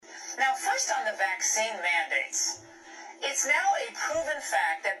Now, first on the vaccine mandates. It's now a proven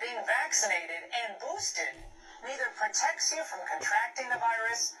fact that being vaccinated and boosted neither protects you from contracting the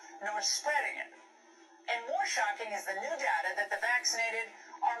virus nor spreading it. And more shocking is the new data that the vaccinated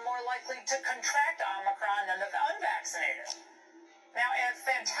are more likely to contract Omicron than the unvaccinated. Now, a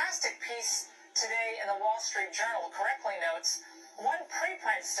fantastic piece today in the Wall Street Journal correctly notes one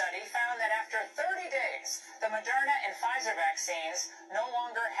preprint study found that after 30 days, the Moderna and Pfizer vaccines no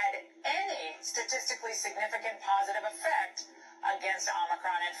longer had any statistically significant positive effect against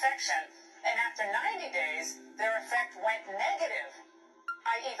Omicron infection. And after 90 days, their effect went negative,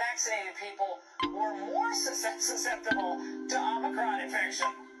 i.e. vaccinated people were more susceptible to Omicron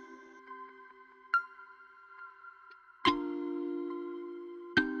infection.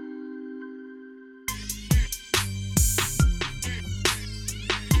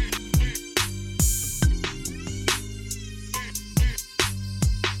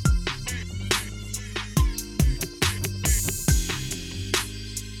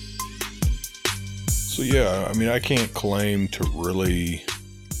 So yeah, I mean, I can't claim to really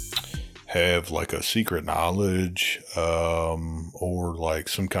have like a secret knowledge, or like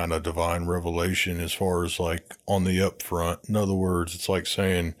some kind of divine revelation as far as like on the upfront. In other words, it's like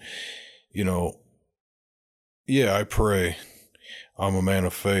saying, yeah, I pray. I'm a man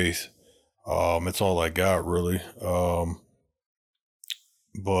of faith. It's all I got really.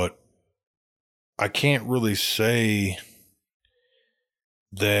 But I can't really say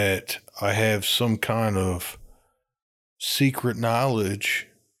that I have some kind of secret knowledge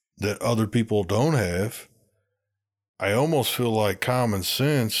that other people don't have. I almost feel like common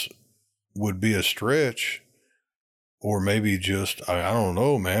sense would be a stretch, or maybe just, I don't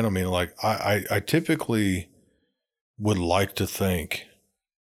know, man. I mean, like I typically would like to think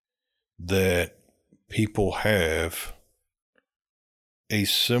that people have a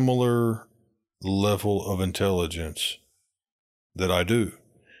similar level of intelligence that I do.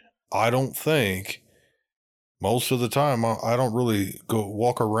 I don't think most of the time I don't really go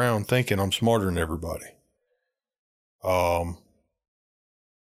walk around thinking I'm smarter than everybody. I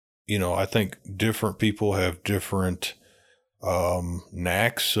think different people have different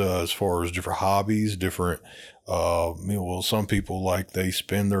knacks as far as different hobbies, different, some people like they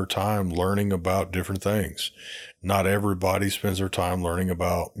spend their time learning about different things. Not everybody spends their time learning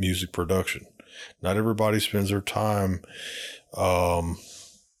about music production. Not everybody spends their time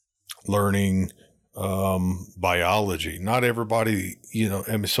learning biology. Not everybody,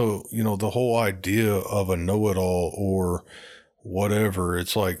 the whole idea of a know-it-all or whatever,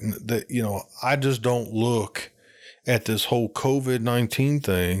 it's like that, I just don't look at this whole COVID-19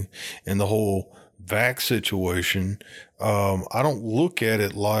 thing and the whole vax situation. I don't look at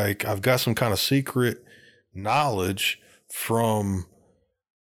it like I've got some kind of secret knowledge from,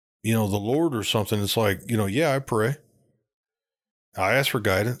 the Lord or something. It's like, yeah, I pray. I ask for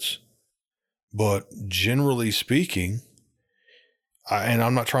guidance. But generally speaking, and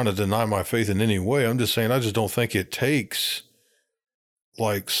I'm not trying to deny my faith in any way. I'm just saying I just don't think it takes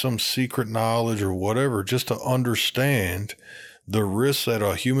like some secret knowledge or whatever just to understand the risks that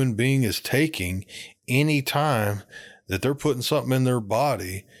a human being is taking anytime that they're putting something in their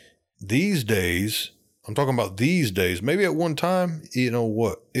body. These days, I'm talking about these days, maybe at one time, it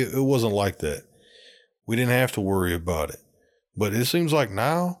wasn't like that. We didn't have to worry about it. But it seems like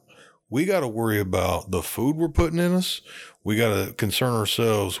now we got to worry about the food we're putting in us. We got to concern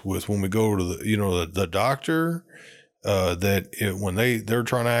ourselves with when we go to the doctor, when they're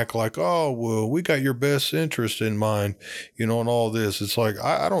trying to act like, oh, well, we got your best interest in mind, and all this. It's like,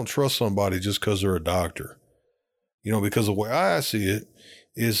 I don't trust somebody just because they're a doctor, because the way I see it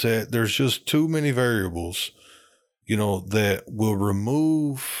is that there's just too many variables, that will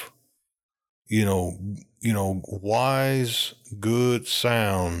remove, wise, good,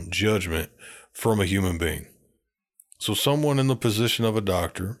 sound judgment from a human being. So someone in the position of a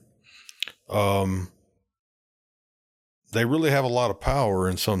doctor, they really have a lot of power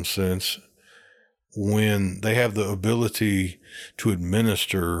in some sense when they have the ability to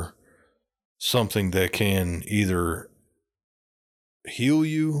administer something that can either heal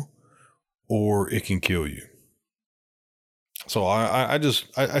you or it can kill you. So I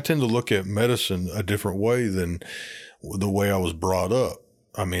tend to look at medicine a different way than the way I was brought up.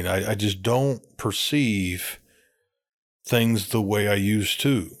 I mean, I just don't perceive things the way I used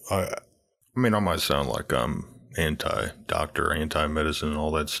to. I might sound like I'm anti-doctor, anti-medicine and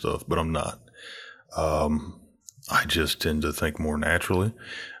all that stuff, but I'm not. I just tend to think more naturally.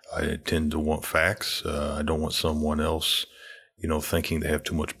 I tend to want facts. I don't want someone else, thinking they have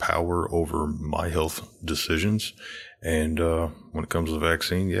too much power over my health decisions. And when it comes to the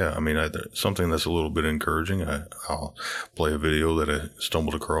vaccine, yeah, I mean, something that's a little bit encouraging. I'll play a video that I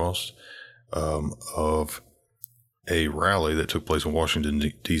stumbled across of a rally that took place in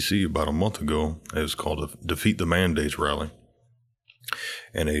Washington, D.C. about a month ago. It was called a Defeat the Mandates rally.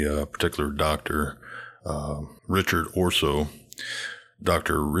 And a particular doctor, Richard Orso,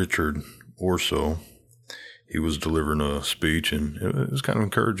 Dr. Richard Orso, he was delivering a speech, and it was kind of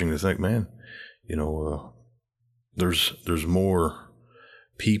encouraging to think, man, there's more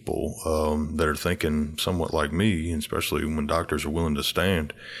people that are thinking somewhat like me, especially when doctors are willing to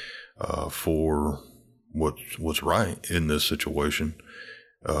stand for what's right in this situation,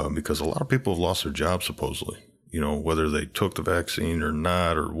 because a lot of people have lost their jobs, supposedly. Whether they took the vaccine or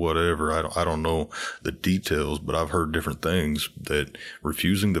not or whatever, I don't know the details, but I've heard different things that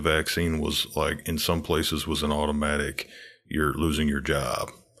refusing the vaccine was like, in some places, was an automatic, you're losing your job.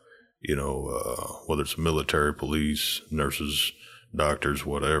 Whether it's military, police, nurses, doctors,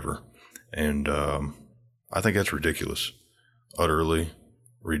 whatever. And I think that's ridiculous. Utterly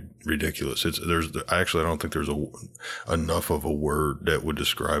ridiculous. I don't think there's enough of a word that would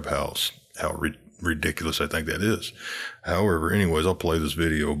describe how ridiculous I think that is. However, anyways, I'll play this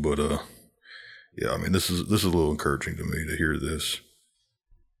video, but yeah, I mean, this is a little encouraging to me to hear this.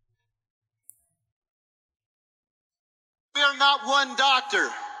 We are not one doctor.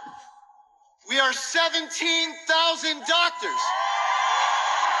 We are 17,000 doctors.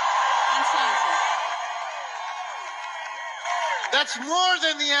 And scientists. That's more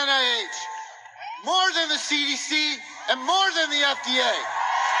than the NIH, more than the CDC, and more than the FDA.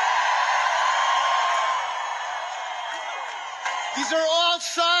 These are all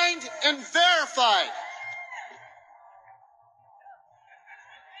signed and verified.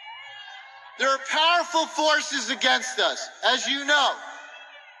 There are powerful forces against us, as you know.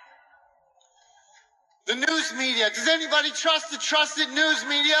 The news media. Does anybody trust the trusted news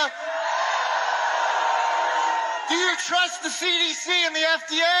media? Do you trust the CDC and the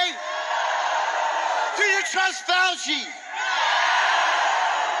FDA? Do you trust Fauci?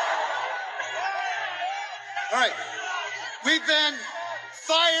 All right. We've been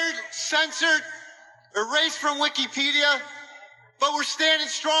fired, censored, erased from Wikipedia, but we're standing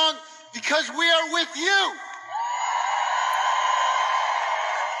strong because we are with you.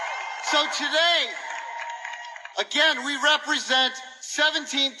 So today, again, we represent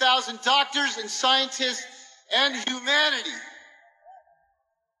 17,000 doctors and scientists and humanity.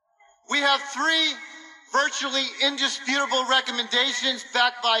 We have 3 virtually indisputable recommendations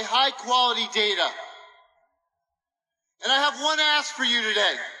backed by high-quality data. And I have one ask for you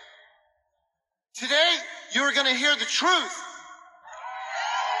today. Today, you are going to hear the truth.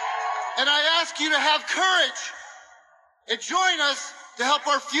 And I ask you to have courage and join us to help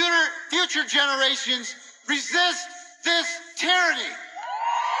our future generations resist this tyranny.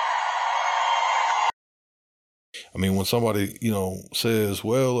 I mean, when somebody, says,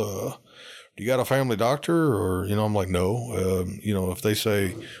 well, do you got a family doctor? Or, I'm like, no. If they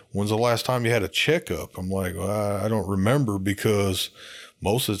say, when's the last time you had a checkup? I'm like, well, I don't remember, because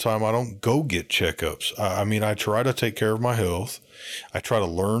most of the time I don't go get checkups. I mean, I try to take care of my health. I try to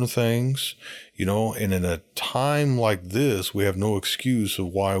learn things, and in a time like this, we have no excuse of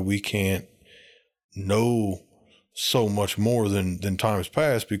why we can't know so much more than times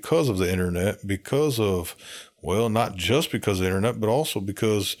past, because of the internet, because of, well, not just because of the internet, but also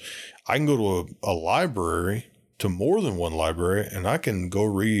because I can go to a library, to more than one library, and I can go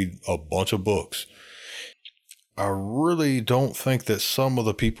read a bunch of books. I really don't think that some of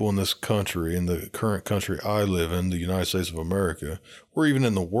the people in this country, in the current country I live in, the United States of America, or even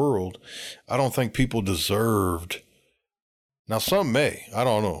in the world, I don't think people deserved. Now, some may. I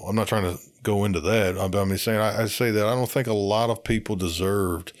don't know. I'm not trying to go into that. I'm saying, I say that I don't think a lot of people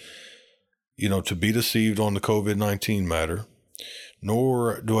deserved, to be deceived on the COVID-19 matter,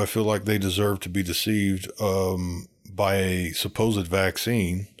 nor do I feel like they deserve to be deceived by a supposed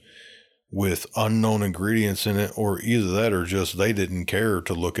vaccine with unknown ingredients in it, or either that or just they didn't care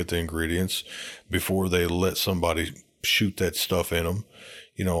to look at the ingredients before they let somebody shoot that stuff in them.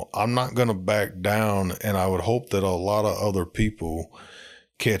 I'm not going to back down, and I would hope that a lot of other people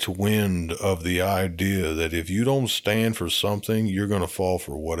catch wind of the idea that if you don't stand for something, you're going to fall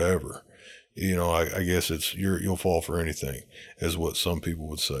for whatever. I guess it's you'll fall for anything, is what some people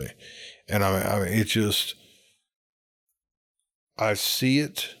would say. And I mean, it just, I see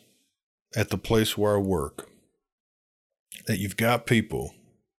it at the place where I work, that you've got people,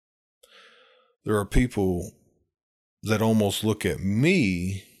 there are people that almost look at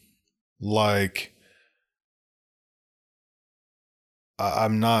me like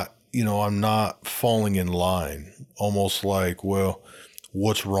I'm not I'm not falling in line, almost like, well,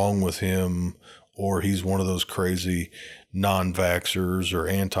 what's wrong with him? Or he's one of those crazy non-vaxxers or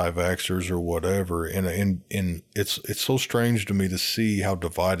anti-vaxxers or whatever. And it's so strange to me to see how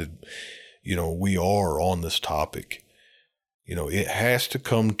divided, we are on this topic. It has to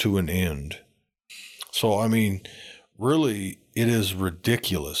come to an end. So, I mean, really, it is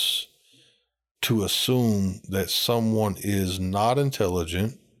ridiculous to assume that someone is not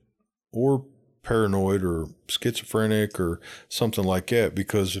intelligent or paranoid or schizophrenic or something like that,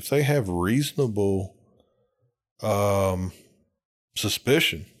 because if they have reasonable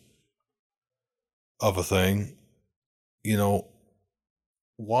suspicion of a thing,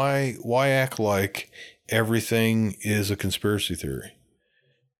 why act like everything is a conspiracy theory?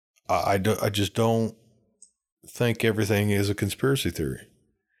 I just don't think everything is a conspiracy theory.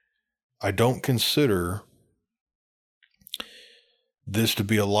 I don't consider this to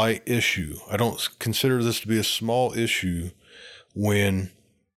be a light issue. I don't consider this to be a small issue when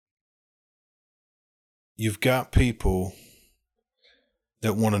you've got people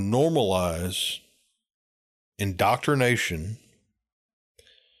that want to normalize indoctrination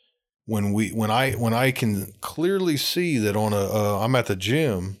when I can clearly see that on I'm at the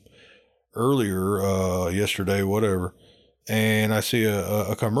gym earlier yesterday, whatever, and I see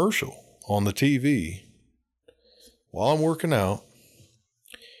a commercial on the TV while I'm working out,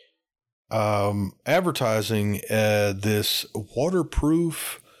 advertising this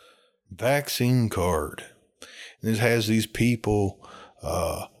waterproof vaccine card. And it has these people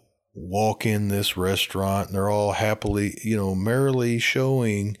walk in this restaurant, and they're all happily, merrily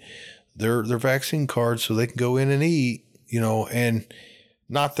showing their vaccine cards so they can go in and eat, and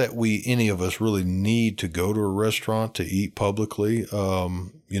not that any of us really need to go to a restaurant to eat publicly.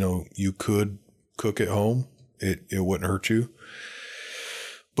 You could cook at home. It wouldn't hurt you.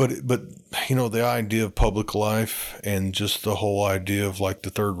 But the idea of public life and just the whole idea of like the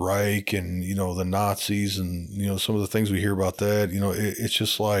Third Reich and, the Nazis and, some of the things we hear about that, it's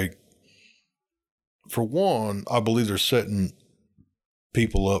just like, for one, I believe they're setting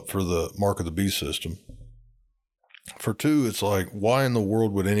people up for the mark of the beast system. For two, it's like, why in the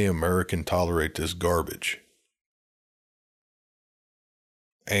world would any American tolerate this garbage?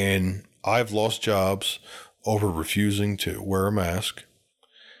 And I've lost jobs over refusing to wear a mask.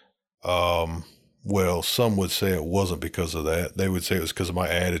 Well, some would say it wasn't because of that. They would say it was because of my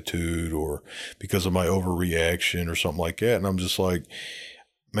attitude or because of my overreaction or something like that. And I'm just like,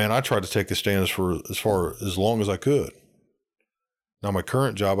 man, I tried to take a stand as long as I could. Now, my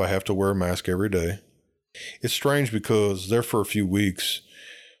current job, I have to wear a mask every day. It's strange because there for a few weeks,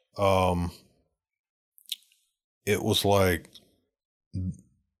 it was like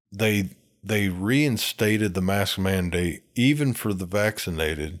they reinstated the mask mandate even for the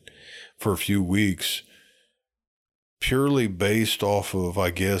vaccinated for a few weeks, purely based off of, I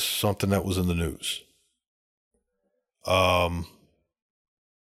guess, something that was in the news.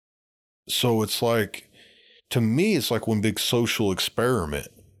 So it's like, to me, it's like one big social experiment.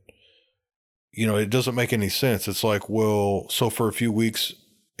 It doesn't make any sense. It's like, well, so for a few weeks,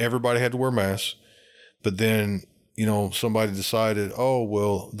 everybody had to wear masks, but then, somebody decided, oh,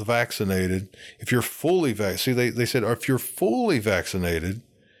 well, the vaccinated, if you're fully vaccinated, they said, if you're fully vaccinated,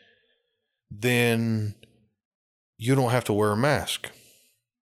 then you don't have to wear a mask.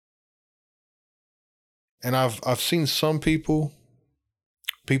 And I've seen some people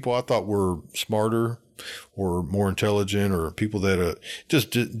I thought were smarter or more intelligent, or people that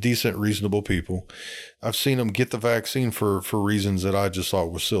just decent, reasonable people. I've seen them get the vaccine for reasons that I just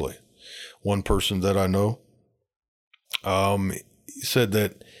thought were silly. One person that I know, said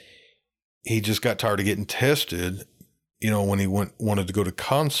that he just got tired of getting tested, when he wanted to go to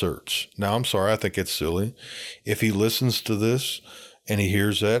concerts. Now, I'm sorry, I think it's silly. If he listens to this and he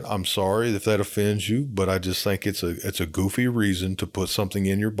hears that, I'm sorry if that offends you, but I just think it's a goofy reason to put something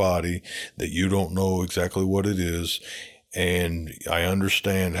in your body that you don't know exactly what it is. And I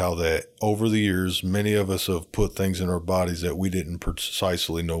understand how that over the years, many of us have put things in our bodies that we didn't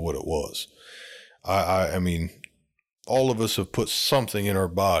precisely know what it was. I mean, all of us have put something in our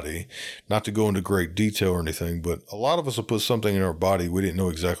body, not to go into great detail or anything, but a lot of us have put something in our body we didn't know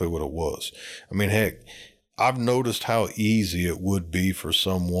exactly what it was. I mean, heck, I've noticed how easy it would be for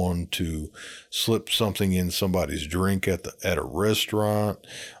someone to slip something in somebody's drink at a restaurant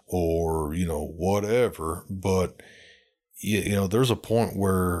or, whatever. But, there's a point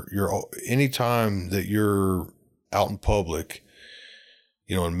where anytime that you're out in public,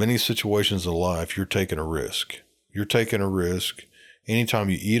 in many situations in life, you're taking a risk. You're taking a risk anytime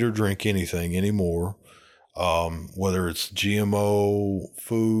you eat or drink anything anymore. whether it's GMO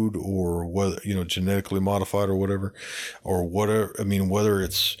food or whether, genetically modified or whatever, I mean, whether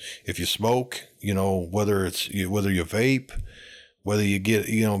it's, if you smoke, whether you vape, whether you get,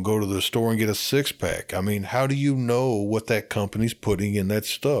 go to the store and get a 6-pack. I mean, how do you know what that company's putting in that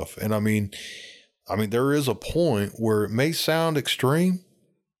stuff? And I mean, there is a point where it may sound extreme,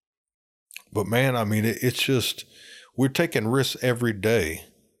 but man, I mean, it's just, we're taking risks every day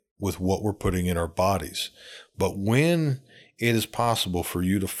with what we're putting in our bodies. But when it is possible for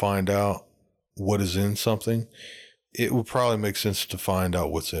you to find out what is in something, it would probably make sense to find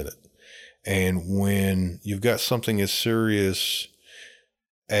out what's in it. And when you've got something as serious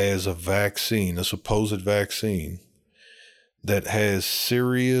as a vaccine, a supposed vaccine that has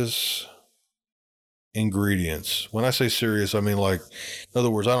serious ingredients. When I say serious, I mean, like, in other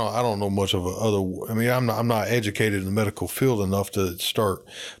words, I don't know much of I'm not educated in the medical field enough to start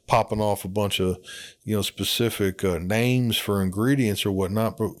popping off a bunch of, specific names for ingredients or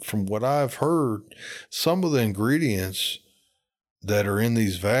whatnot. But from what I've heard, some of the ingredients that are in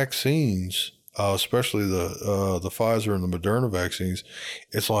these vaccines, especially the Pfizer and the Moderna vaccines,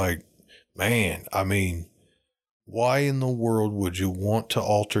 it's like, man, I mean, why in the world would you want to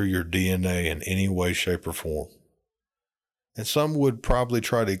alter your DNA in any way, shape, or form? And some would probably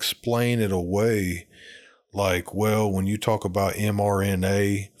try to explain it away, like, well, when you talk about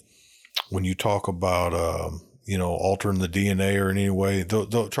mRNA, when you talk about, altering the DNA or in any way,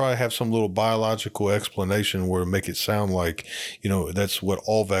 they'll try to have some little biological explanation where to make it sound like, that's what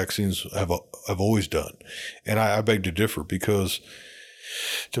all vaccines have always done. And I beg to differ, because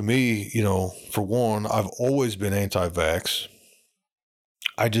to me, for one, I've always been anti-vax.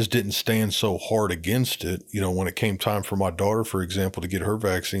 I just didn't stand so hard against it. When it came time for my daughter, for example, to get her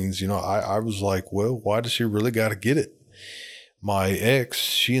vaccines, I was like, well, why does she really got to get it? My ex,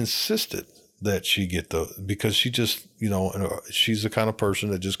 she insisted that she get because she just, she's the kind of person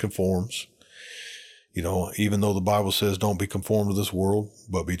that just conforms. Even though the Bible says don't be conformed to this world,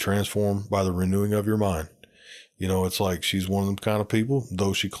 but be transformed by the renewing of your mind. It's like she's one of them kind of people,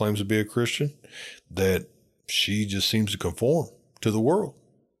 though she claims to be a Christian, that she just seems to conform to the world.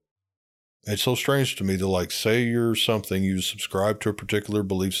 It's so strange to me to, like, say you're something, you subscribe to a particular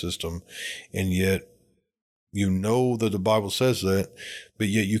belief system, and yet that the Bible says that, but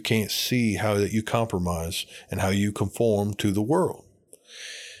yet you can't see how that you compromise and how you conform to the world.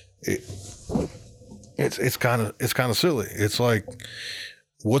 It's kind of silly. It's like,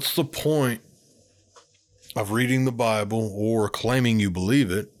 what's the point of reading the Bible or claiming you believe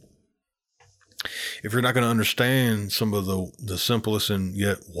it if you're not going to understand some of the simplest and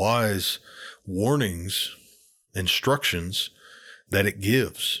yet wise warnings, instructions that it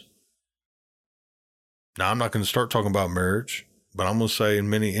gives? Now, I'm not going to start talking about marriage, but I'm going to say in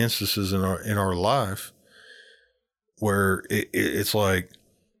many instances in our life where it's like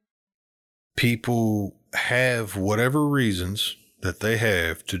people have whatever reasons that they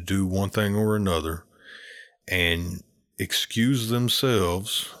have to do one thing or another and excuse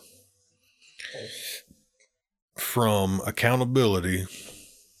themselves from accountability,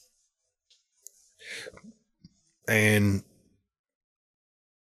 and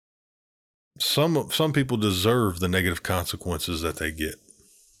some people deserve the negative consequences that they get.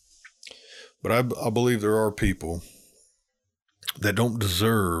 But I believe there are people that don't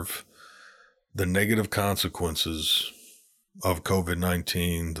deserve the negative consequences of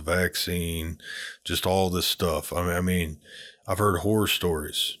COVID-19, the vaccine, just all this stuff. I mean, I've heard horror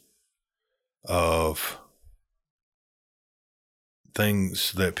stories of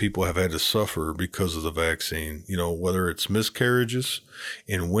things that people have had to suffer because of the vaccine, whether it's miscarriages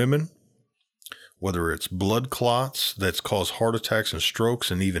in women, whether it's blood clots that's caused heart attacks and strokes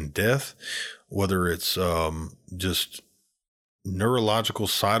and even death, whether it's just neurological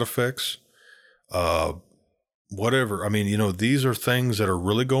side effects, whatever. I mean, these are things that are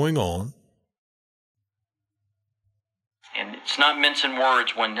really going on. And it's not mincing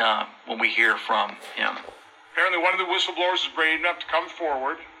words when we hear from him. Apparently one of the whistleblowers is brave enough to come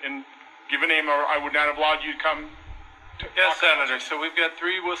forward and give a name, or I would not have allowed you to come. Yes, Senator. So we've got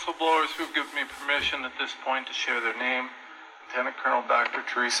 3 whistleblowers who've given me permission at this point to share their name. Lieutenant Colonel Dr.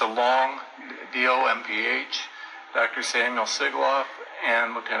 Teresa Long, DO MPH, Dr. Samuel Sigloff,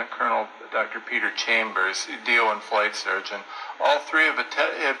 and Lieutenant Colonel Dr. Peter Chambers, DO and Flight Surgeon. All 3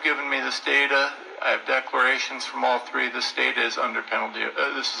 have given me this data. I have declarations from all 3. This data is under penalty.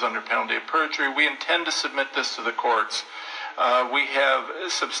 This is under penalty of perjury. We intend to submit this to the courts. We have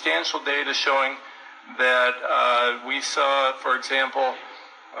substantial data showing that we saw, for example,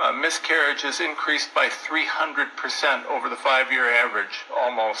 miscarriages increased by 300% over the 5-year average,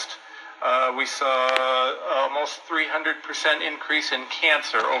 almost. We saw almost 300% increase in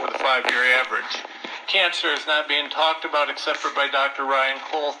cancer over the 5-year average. Cancer is not being talked about except for by Dr. Ryan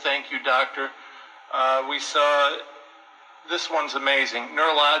Cole. Thank you, doctor. We saw, this one's amazing,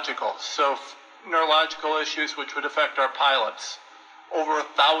 neurological. So neurological issues which would affect our pilots. Over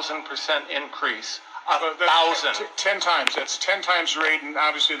 1,000% increase. 1,000. 10 times. That's 10 times the rate, and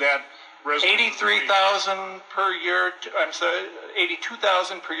obviously that 83,000 per year. I'm sorry,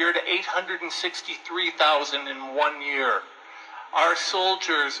 82,000 per year to 863,000 in 1 year. Our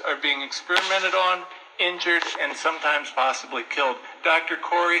soldiers are being experimented on, injured, and sometimes possibly killed. Dr.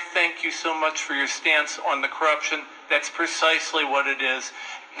 Corey, thank you so much for your stance on the corruption. That's precisely what it is.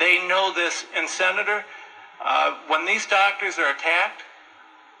 They know this. And Senator, when these doctors are attacked,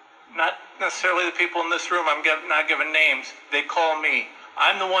 not necessarily the people in this room, I'm not giving names, they call me.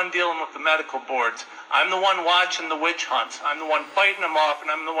 I'm the one dealing with the medical boards. I'm the one watching the witch hunts. I'm the one fighting them off,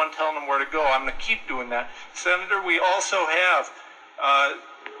 and I'm the one telling them where to go. I'm going to keep doing that. Senator, we also have,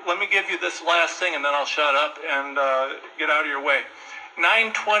 let me give you this last thing, and then I'll shut up and get out of your way.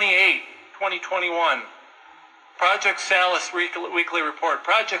 9/28/2021. Project Salus weekly report.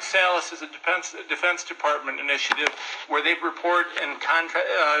 Project Salus is a Defense Department initiative where they report and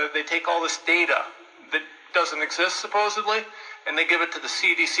they take all this data that doesn't exist supposedly, and they give it to the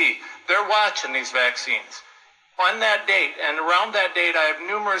CDC. They're watching these vaccines. On that date, and around that date, I have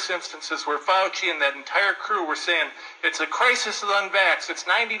numerous instances where Fauci and that entire crew were saying, it's a crisis of unvaxxed. It's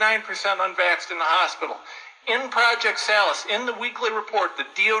 99% unvaxxed in the hospital. In Project Salus, in the weekly report, the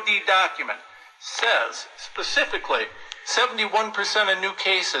DOD document, says specifically 71% of new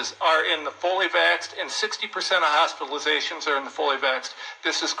cases are in the fully vaxxed and 60% of hospitalizations are in the fully vaxxed.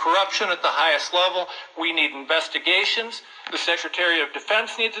 This is corruption at the highest level. We need investigations. The Secretary of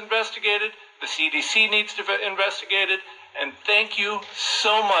Defense needs investigated. The CDC needs to investigated. And thank you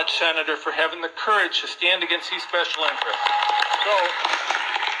so much, Senator, for having the courage to stand against these special interests.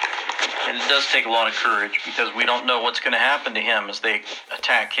 And it does take a lot of courage because we don't know what's going to happen to him as they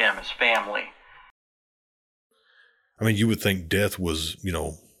attack him, his family. I mean, you would think death was,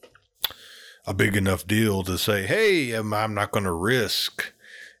 a big enough deal to say, hey, I'm not going to risk,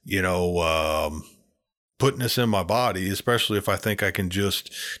 putting this in my body, especially if I think I can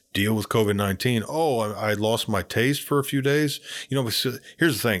just deal with COVID-19. Oh, I lost my taste for a few days. Here's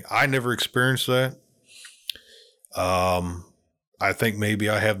the thing. I never experienced that. I think maybe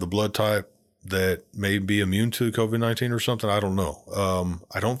I have the blood type that may be immune to COVID-19 or something. I don't know.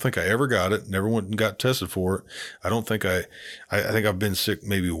 I don't think I ever got it. Never went and got tested for it. I don't think I think I've been sick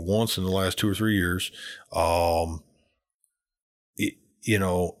maybe once in the last 2 or 3 years.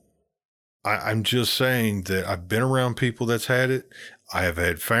 I'm just saying that I've been around people that's had it. I have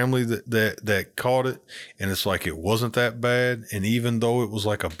had family that caught it, and it's like it wasn't that bad. And even though it was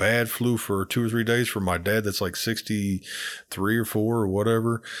like a bad flu for 2 or 3 days for my dad that's like 63 or 4 or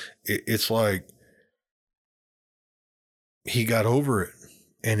whatever, it's like he got over it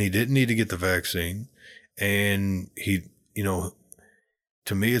and he didn't need to get the vaccine. And he, to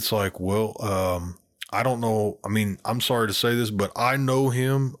me, it's like, well, I don't know. I mean, I'm sorry to say this, but I know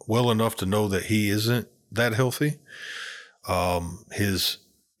him well enough to know that he isn't that healthy. His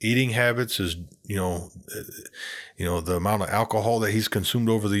eating habits is, the amount of alcohol that he's consumed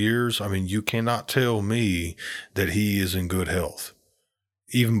over the years. I mean, you cannot tell me that he is in good health,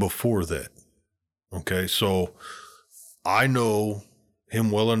 even before that. Okay. So I know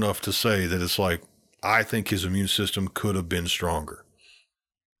him well enough to say that it's like, I think his immune system could have been stronger.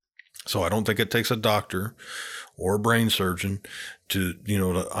 So I don't think it takes a doctor or a brain surgeon to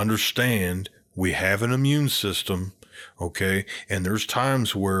understand we have an immune system. Okay. And there's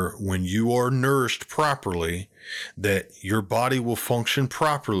times where when you are nourished properly, that your body will function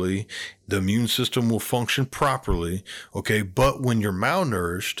properly. The immune system will function properly. Okay. But when you're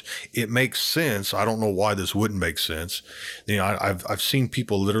malnourished, it makes sense. I don't know why this wouldn't make sense. I've seen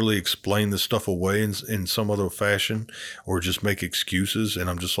people literally explain this stuff away in some other fashion or just make excuses. And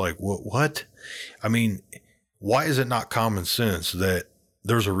I'm just like, what? I mean, why is it not common sense that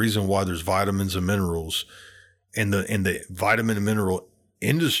there's a reason why there's vitamins and minerals in the vitamin and mineral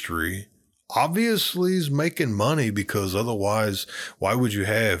industry obviously is making money, because otherwise, why would you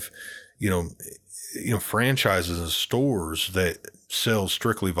have, franchises and stores that sell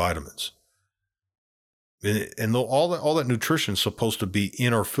strictly vitamins? And all that nutrition is supposed to be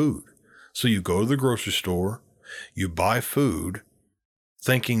in our food. So you go to the grocery store, you buy food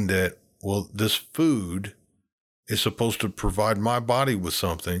thinking that, well, this food is supposed to provide my body with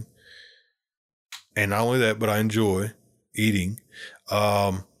something. And not only that, but I enjoy eating.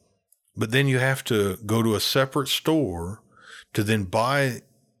 But then you have to go to a separate store to then buy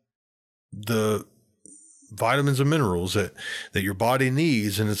the vitamins and minerals that your body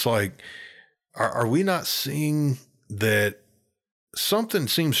needs. And it's like, are we not seeing that something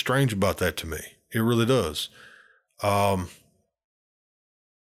seems strange about that to me? It really does.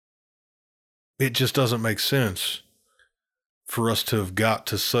 It just doesn't make sense for us to have got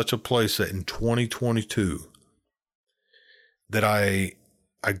to such a place that in 2022 that I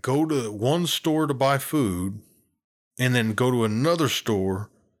go to one store to buy food and then go to another store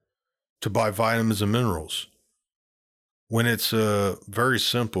to buy vitamins and minerals, when it's very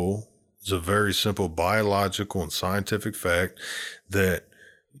simple. It's a very simple biological and scientific fact that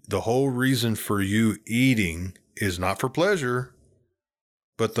the whole reason for you eating is not for pleasure,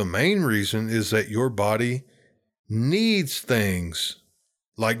 but the main reason is that your body needs things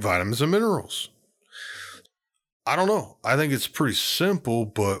like vitamins and minerals. I don't know. I think it's pretty simple,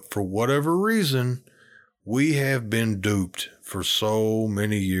 but for whatever reason, we have been duped for so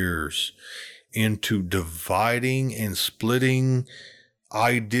many years into dividing and splitting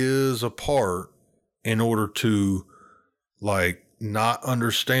ideas apart in order to like not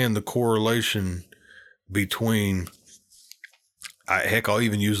understand the correlation between heck, I'll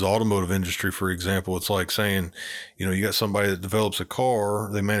even use the automotive industry, for example. It's like saying, you know, you got somebody that develops a car,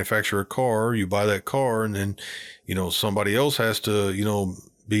 they manufacture a car, you buy that car, and then, you know, somebody else has to, you know,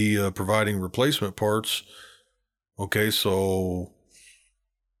 be providing replacement parts. Okay, so,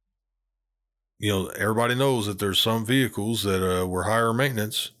 you know, everybody knows that there's some vehicles that were higher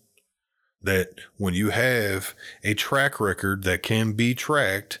maintenance, that when you have a track record that can be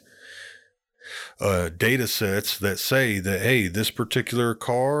tracked, data sets that say that, hey, this particular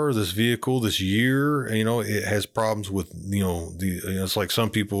car, this vehicle, this year, you know, it has problems with, you know, it's like some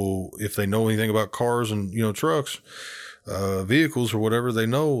people, if they know anything about cars and, you know, trucks, vehicles or whatever, they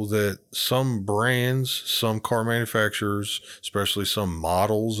know that some brands, some car manufacturers, especially some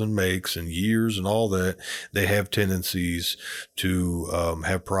models and makes and years and all that, they have tendencies to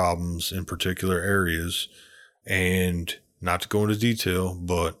have problems in particular areas. And not to go into detail,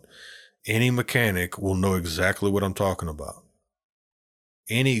 but any mechanic will know exactly what I'm talking about.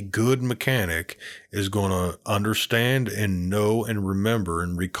 Any good mechanic is going to understand and know and remember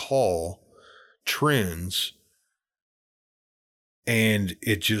and recall trends. And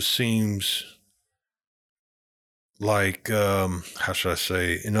it just seems like, how should I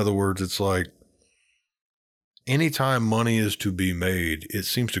say? In other words, it's like anytime money is to be made, it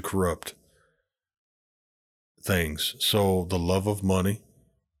seems to corrupt things. So the love of money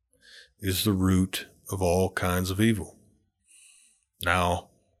is the root of all kinds of evil. Now,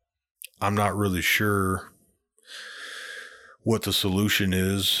 I'm not really sure what the solution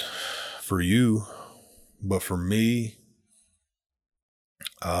is for you, but for me,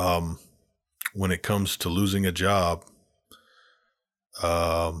 when it comes to losing a job,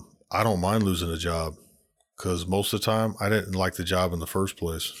 I don't mind losing a job because most of the time I didn't like the job in the first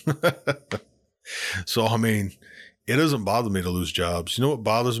place. So, I mean, it doesn't bother me to lose jobs. You know what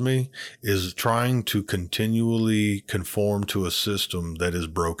bothers me is trying to continually conform to a system that is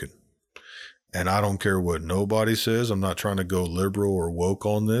broken. And I don't care what nobody says. I'm not trying to go liberal or woke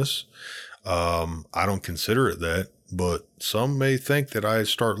on this. I don't consider it that, but some may think that I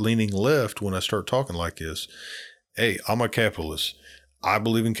start leaning left when I start talking like this. Hey, I'm a capitalist. I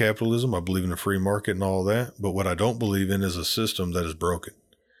believe in capitalism. I believe in the free market and all that. But what I don't believe in is a system that is broken.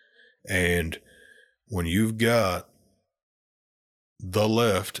 And when you've got the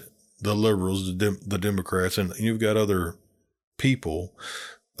left, the liberals, the Democrats, and you've got other people,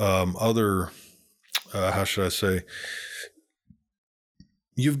 how should I say?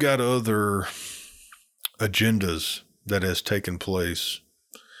 You've got other agendas that has taken place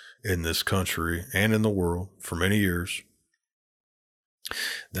in this country and in the world for many years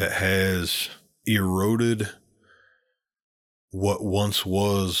that has eroded what once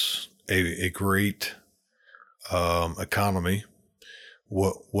was a great economy,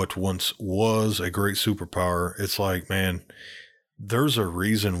 what once was a great superpower. It's like, man, there's a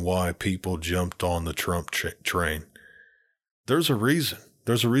reason why people jumped on the Trump train. There's a reason.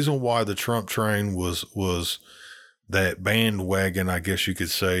 There's a reason why the Trump train was that bandwagon, I guess you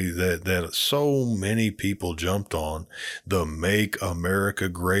could say, that so many people jumped on, the Make America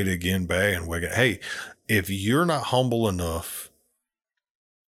Great Again bandwagon. Hey, if you're not humble enough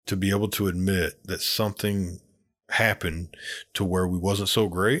to be able to admit that something happened to where we wasn't so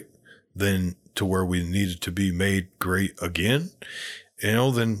great, then to where we needed to be made great again, you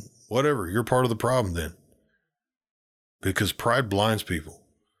know, then whatever, you're part of the problem then. Because pride blinds people.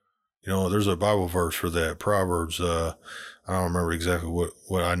 You know, there's a Bible verse for that. Proverbs, I don't remember exactly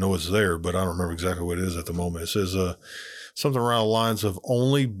what I know it's there, but I don't remember exactly what it is at the moment. It says, something around the lines of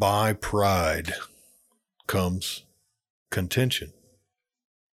only by pride comes contention.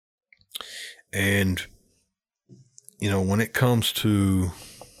 And, you know, when it comes to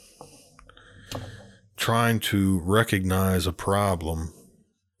trying to recognize a problem,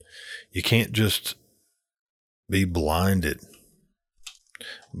 you can't just be blinded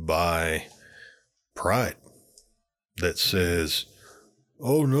by pride that says,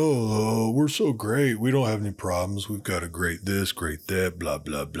 oh no, we're so great. We don't have any problems. We've got a great this, great that, blah,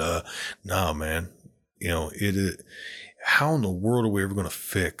 blah, blah. Nah, man. You know, how in the world are we ever going to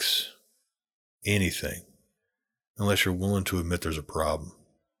fix anything unless you're willing to admit there's a problem?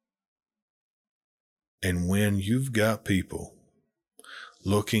 And when you've got people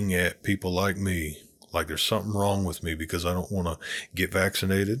looking at people like me, like there's something wrong with me because I don't want to get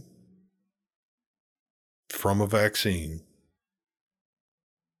vaccinated from a vaccine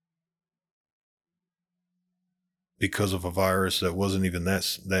because of a virus that wasn't even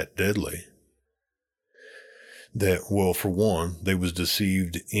that deadly. That, well, for one, they was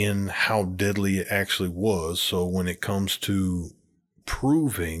deceived in how deadly it actually was. So when it comes to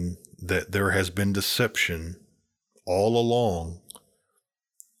proving that there has been deception all along,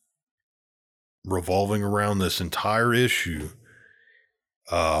 revolving around this entire issue,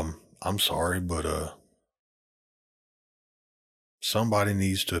 I'm sorry, but somebody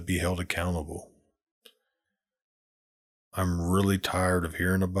needs to be held accountable. I'm really tired of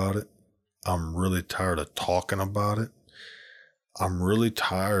hearing about it. I'm really tired of talking about it. I'm really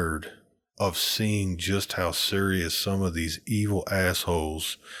tired of seeing just how serious some of these evil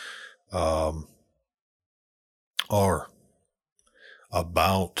assholes are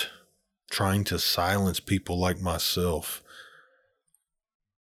about trying to silence people like myself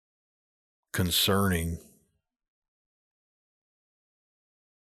concerning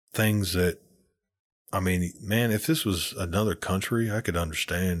things that, I mean, man, if this was another country, I could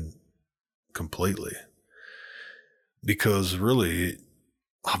understand completely. Because really,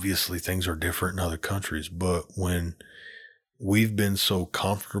 obviously things are different in other countries, but when we've been so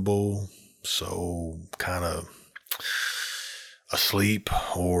comfortable, so kind of asleep,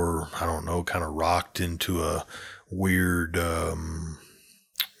 or I don't know, kind of rocked into a weird,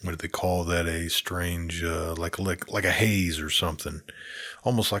 what do they call that? A strange, like a haze or something,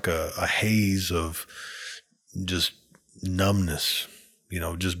 almost like a haze of just numbness, you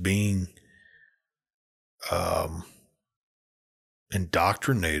know, just being,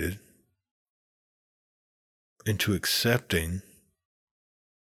 indoctrinated into accepting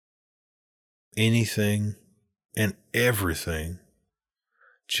anything and everything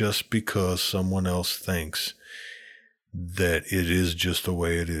just because someone else thinks that it is just the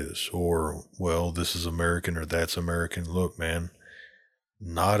way it is, or, well, this is American or that's American. Look, man,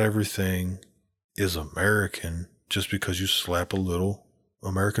 not everything is American just because you slap a little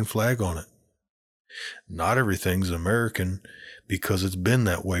American flag on it. Not everything's American because it's been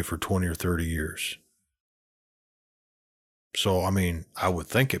that way for 20 or 30 years. So, I mean, I would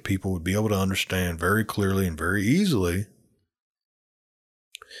think that people would be able to understand very clearly and very easily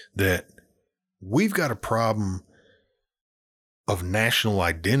that we've got a problem of national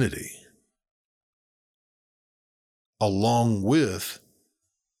identity along with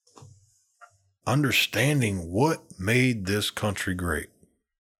understanding what made this country great.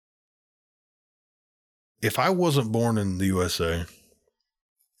 If I wasn't born in the USA,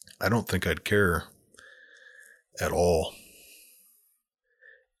 I don't think I'd care at all.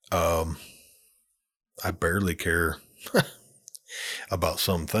 I barely care about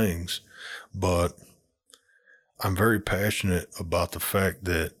some things, but I'm very passionate about the fact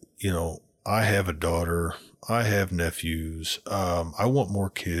that, you know, I have a daughter, I have nephews, I want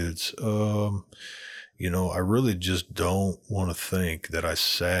more kids. You know, I really just don't want to think that I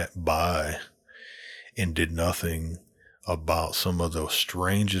sat by and did nothing about some of the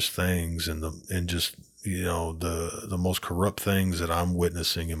strangest things and just, you know, the most corrupt things that I'm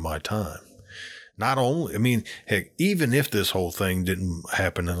witnessing in my time. Not only, I mean, heck, even if this whole thing didn't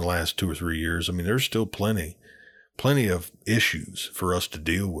happen in the last 2 or 3 years, I mean, there's still plenty of issues for us to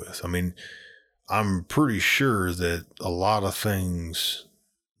deal with. I mean, I'm pretty sure that a lot of things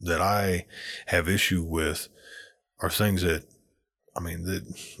that I have issue with are things that, I mean, that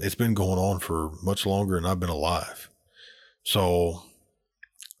it's been going on for much longer than I've been alive. So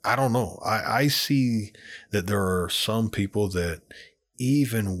I don't know. I see that there are some people that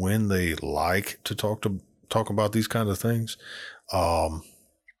even when they like to talk about these kinds of things,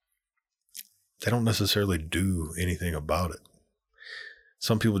 they don't necessarily do anything about it.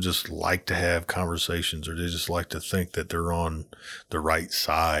 some people just like to have conversations, or they just like to think that they're on the right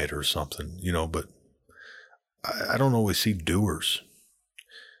side or something, but I don't always see doers.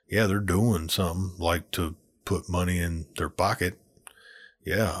 Yeah, they're doing something like to put money in their pocket.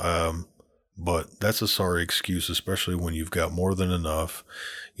 Yeah. But that's a sorry excuse, especially when you've got more than enough.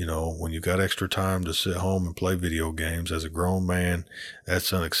 When you've got extra time to sit home and play video games as a grown man,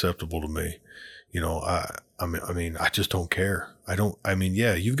 that's unacceptable to me. I mean, I just don't care.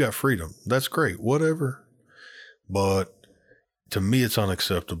 Yeah, you've got freedom. That's great. Whatever. But to me, it's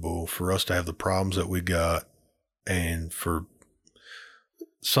unacceptable for us to have the problems that we got, and for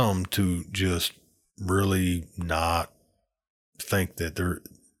some to just really not think that that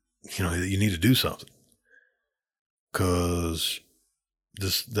you need to do something. Cause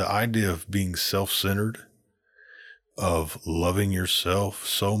the idea of being self-centered, of loving yourself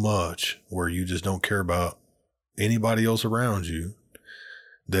so much where you just don't care about anybody else around you,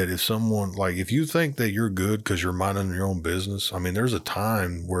 that if you think that you're good because you're minding your own business, I mean, there's a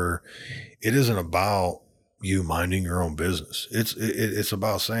time where it isn't about you minding your own business. It's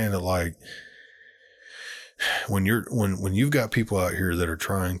about saying that, when you've got people out here that are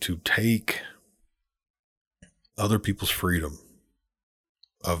trying to take other people's freedom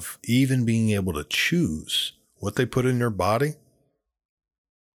of even being able to choose what they put in their body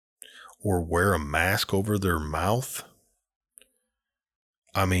or wear a mask over their mouth,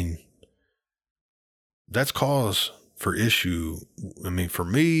 I mean, that's cause for issue. I mean, for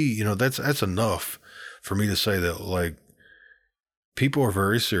me, that's enough for me to say that, people are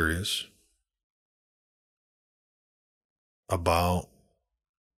very serious about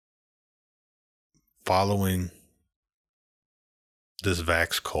following this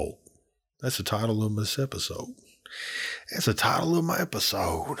Vax Cult. That's the title of this episode. That's the title of my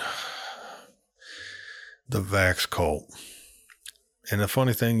episode. The Vax Cult. And the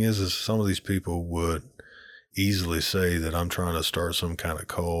funny thing is some of these people would easily say that I'm trying to start some kind of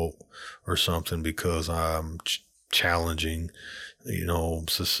cult or something because I'm challenging,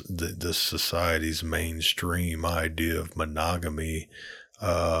 this society's mainstream idea of monogamy,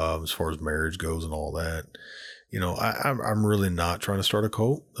 as far as marriage goes and all that. I'm really not trying to start a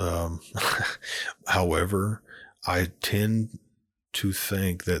cult. However, I tend to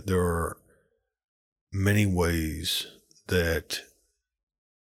think that there are many ways that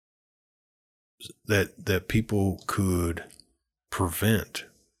people could prevent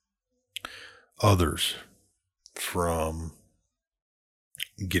others from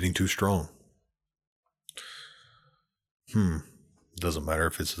getting too strong. Doesn't matter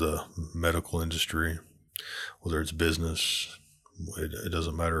if it's the medical industry, whether it's business. It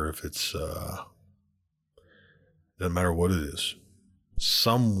doesn't matter if it's doesn't matter what it is.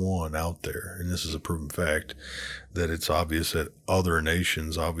 Someone out there, and this is a proven fact, that it's obvious that other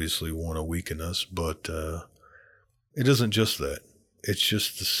nations obviously want to weaken us, but it isn't just that. It's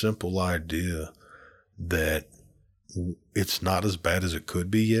just the simple idea that it's not as bad as it could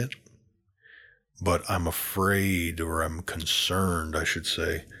be yet, but I'm afraid, or I'm concerned, I should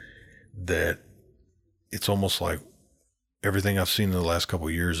say, that it's almost like everything I've seen in the last couple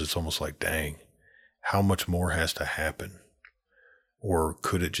of years, it's almost like, dang, how much more has to happen? Or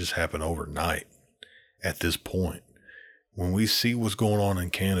could it just happen overnight at this point? When we see what's going on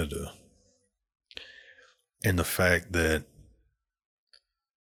in Canada, and the fact that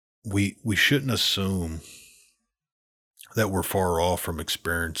we shouldn't assume that we're far off from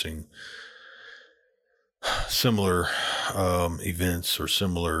experiencing similar events or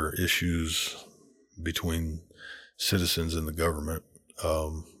similar issues between citizens and the government.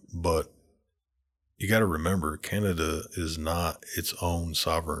 But you got to remember, Canada is not its own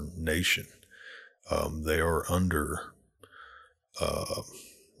sovereign nation. They are under,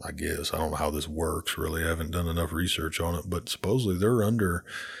 I guess, I don't know how this works really. I haven't done enough research on it, but supposedly they're under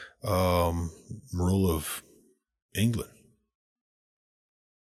rule of England.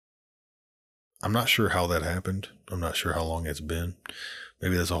 I'm not sure how that happened. I'm not sure how long it's been.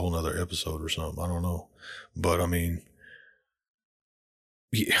 Maybe that's a whole nother episode or something. I don't know. But I mean,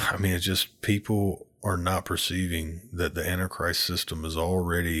 it's just people are not perceiving that the Antichrist system is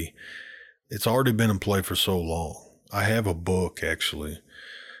it's already been in play for so long. I have a book actually,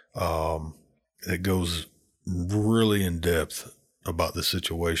 that goes really in depth about the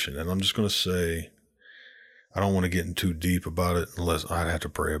situation. And I'm just going to say, I don't want to get in too deep about it unless I'd have to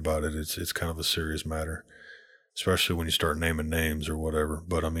pray about it. It's kind of a serious matter, especially when you start naming names or whatever.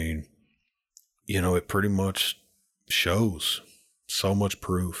 But I mean, it pretty much shows so much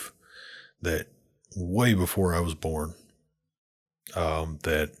proof that way before I was born,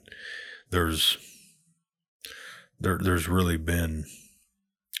 that there's really been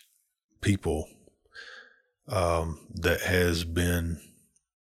people that has been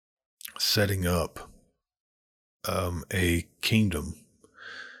setting up a kingdom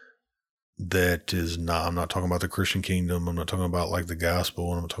that is not, I'm not talking about the Christian kingdom. I'm not talking about like the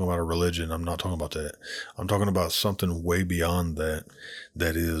gospel. I'm not talking about a religion. I'm not talking about that. I'm talking about something way beyond that,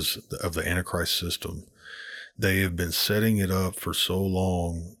 that is of the Antichrist system. They have been setting it up for so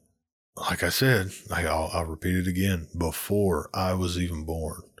long. Like I said, I'll repeat it again, before I was even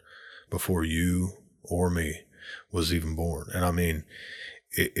born, before you or me was even born. And I mean,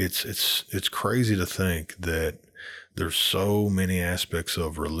 it's crazy to think that there's so many aspects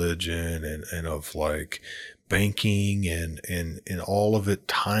of religion and of like banking and all of it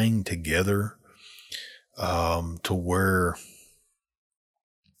tying together, to where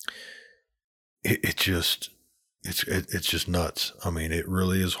it's just nuts. I mean, it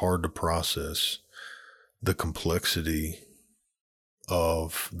really is hard to process the complexity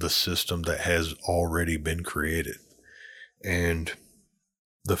of the system that has already been created. And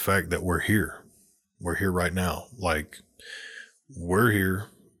the fact that we're here right now, like we're here,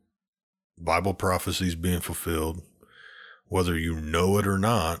 Bible prophecies being fulfilled, whether you know it or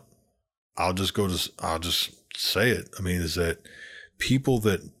not. I'll just say it. I mean, is that people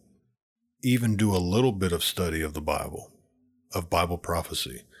that even do a little bit of study of the Bible, of Bible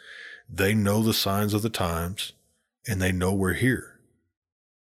prophecy, they know the signs of the times and they know we're here.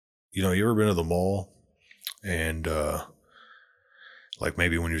 You know, you ever been to the mall and, like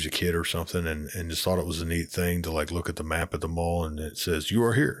maybe when you was a kid or something and just thought it was a neat thing to like look at the map at the mall and it says, you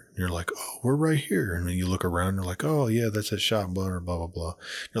are here. And you're like, oh, we're right here. And then you look around and you're like, oh yeah, that's that shop, blah, blah, blah, blah.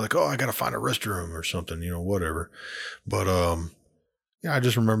 You're like, oh, I got to find a restroom or something, you know, whatever. But, yeah, I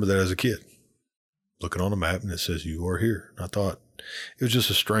just remember that as a kid looking on the map and it says, you are here. And I thought it was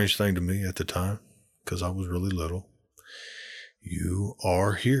just a strange thing to me at the time because I was really little. You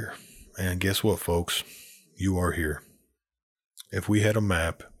are here. And guess what, folks? You are here. If we had a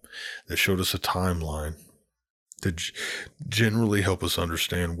map that showed us a timeline to generally help us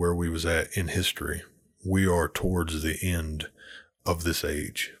understand where we was at in history, we are towards the end of this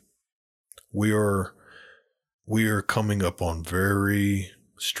age. We are coming up on very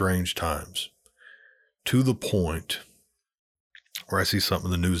strange times, to the point where I see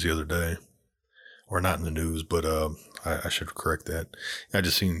something in the news the other day, or not in the news, but I should correct that. I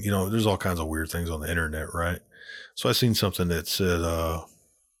just seen, you know, there's all kinds of weird things on the internet, right? So I seen something that said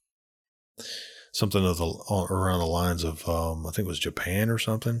something around the lines of I think it was Japan or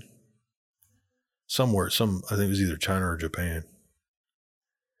something. I think it was either China or Japan.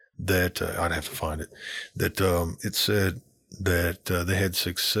 That I'd have to find it. That it said that they had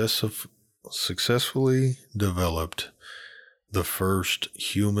successfully developed the first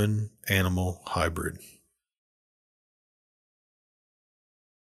human-animal hybrid.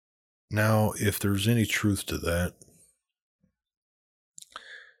 Now, if there's any truth to that,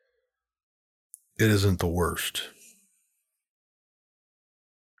 it isn't the worst.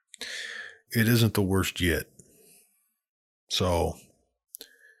 It isn't the worst yet. So,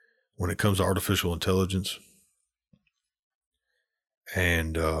 when it comes to artificial intelligence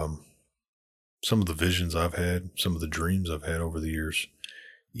and some of the visions I've had, some of the dreams I've had over the years,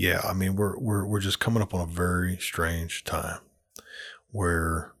 yeah, I mean, we're just coming up on a very strange time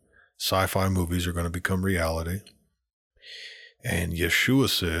where sci-fi movies are going to become reality. And Yeshua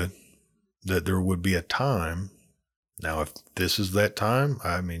said that there would be a time. Now, if this is that time,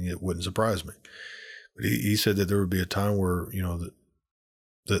 I mean, it wouldn't surprise me. But he said that there would be a time where, you know,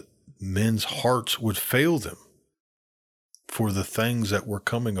 that men's hearts would fail them for the things that were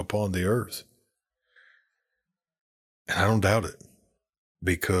coming upon the earth. And I don't doubt it,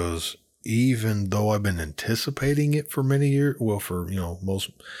 because even though I've been anticipating it for many years, well, for, you know, I'd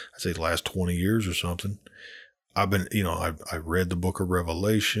say the last 20 years or something, I've been, you know, I read the book of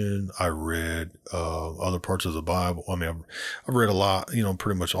Revelation. I read other parts of the Bible. I mean, I've read a lot, you know,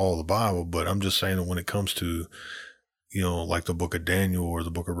 pretty much all of the Bible, but I'm just saying that when it comes to, you know, like the book of Daniel or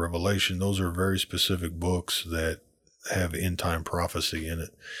the book of Revelation, those are very specific books that have end time prophecy in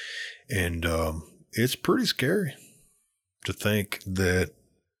it. And it's pretty scary to think that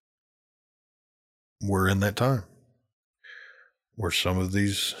we're in that time where some of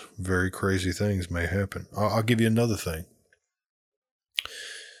these very crazy things may happen. I'll give you another thing.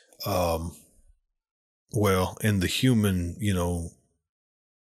 Well, in the human, you know,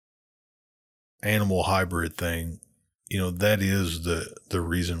 animal hybrid thing, you know, that is the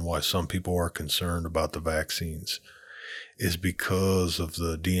reason why some people are concerned about the vaccines, is because of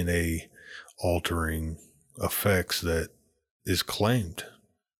the DNA altering effects that is claimed.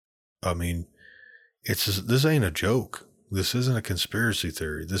 I mean, this ain't a joke. This isn't a conspiracy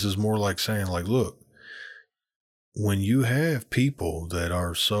theory. This is more like saying, like, look, when you have people that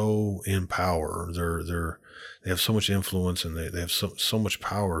are so in power, they have so much influence, and they have so much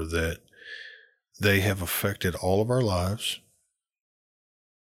power that they have affected all of our lives.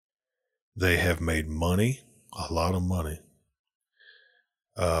 They have made money, a lot of money,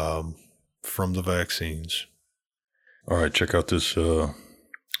 from the vaccines. All right, check out this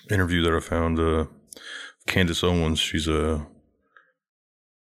interview that I found. Candace Owens, she's a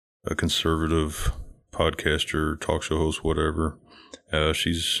conservative podcaster, talk show host, whatever.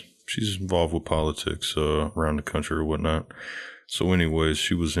 She's involved with politics around the country or whatnot. So anyways,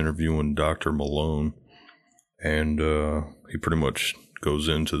 she was interviewing Dr. Malone, and he pretty much goes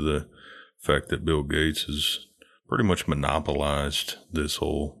into the fact that Bill Gates has pretty much monopolized this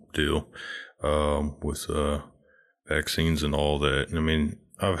whole deal with vaccines and all that. I mean,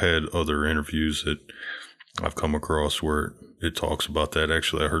 I've had other interviews that I've come across where it talks about that.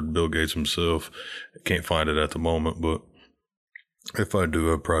 Actually, I heard Bill Gates himself. I can't find it at the moment, but if I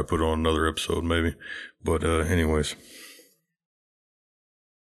do, I'll probably put it on another episode maybe. But anyways.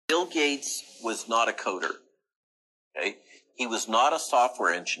 Bill Gates was not a coder. Okay? He was not a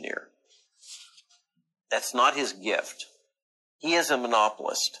software engineer. That's not his gift. He is a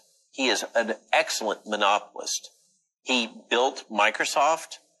monopolist. He is an excellent monopolist. He built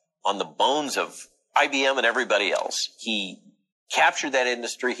Microsoft on the bones of IBM and everybody else. He captured that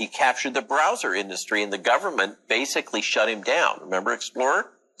industry. He captured the browser industry, and the government basically shut him down. Remember Explorer?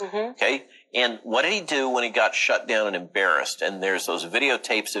 Mm-hmm. Okay. And what did he do when he got shut down and embarrassed? And there's those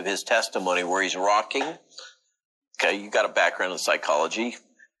videotapes of his testimony where he's rocking. Okay. You got a background in psychology.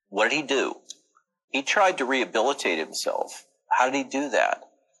 What did he do? He tried to rehabilitate himself. How did he do that?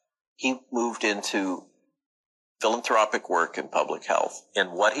 He moved into philanthropic work in public health.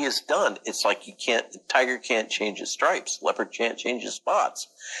 And what he has done, it's like tiger can't change his stripes, leopard can't change his spots.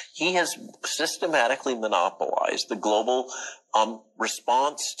 He has systematically monopolized the global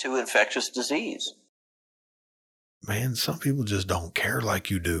response to infectious disease. Man, some people just don't care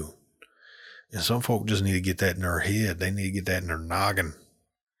like you do. And some folk just need to get that in their head. They need to get that in their noggin.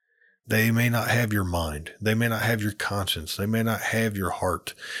 They may not have your mind. They may not have your conscience. They may not have your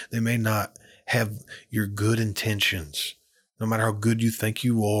heart. They may not have your good intentions. No matter how good you think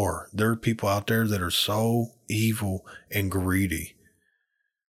you are, there are people out there that are so evil and greedy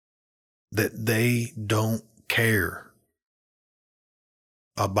that they don't care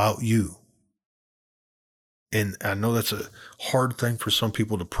about you. And I know that's a hard thing for some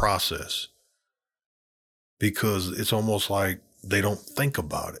people to process, because it's almost like they don't think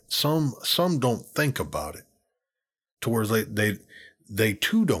about it. Some don't think about it to where they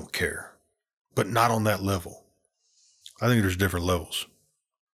too don't care, but not on that level. I think there's different levels.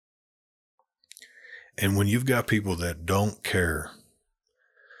 And when you've got people that don't care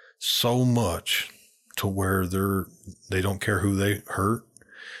so much to where they don't care who they hurt,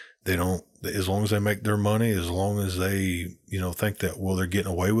 they don't, as long as they make their money, as long as they, think that, well, they're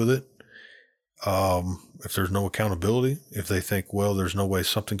getting away with it. If there's no accountability, if they think, well, there's no way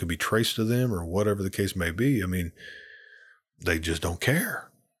something could be traced to them or whatever the case may be, I mean, they just don't care.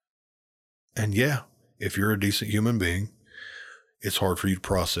 And yeah, if you're a decent human being, it's hard for you to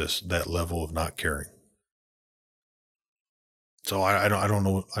process that level of not caring. So I don't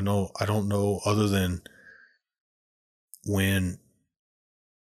know other than when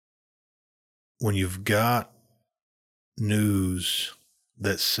you've got news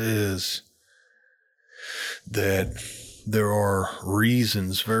that says that there are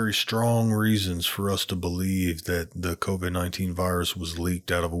reasons, very strong reasons, for us to believe that the COVID-19 virus was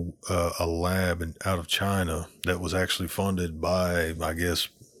leaked out of a lab out of China that was actually funded by, I guess,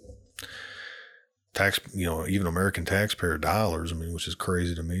 even American taxpayer dollars. I mean, which is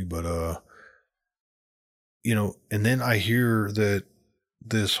crazy to me. But, and then I hear that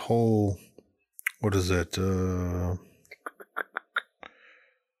this whole, what is that?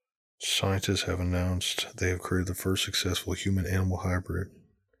 Scientists have announced they have created the first successful human-animal hybrid.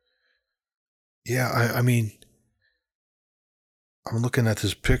 Yeah, I mean, I'm looking at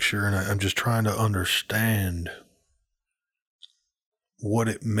this picture and I'm just trying to understand what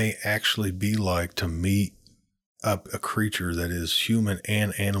it may actually be like to meet a creature that is human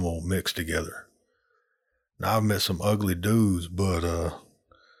and animal mixed together. Now, I've met some ugly dudes, but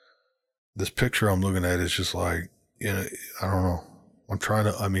this picture I'm looking at is just like, I don't know. I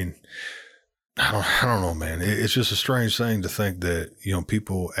don't know, man. It's just a strange thing to think that,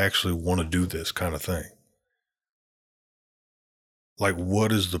 people actually want to do this kind of thing. Like,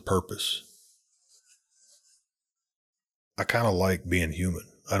 what is the purpose? I kind of like being human.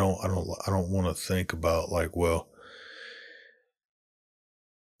 I don't want to think about like, well,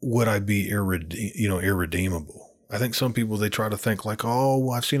 would I be irredeemable? I think some people, they try to think like, oh,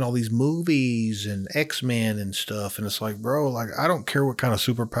 well, I've seen all these movies and X-Men and stuff. And it's like, bro, like, I don't care what kind of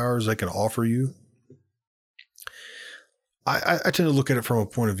superpowers they can offer you. I tend to look at it from a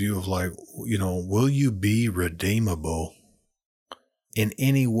point of view of like, will you be redeemable in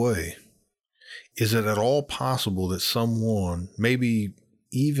any way? Is it at all possible that someone, maybe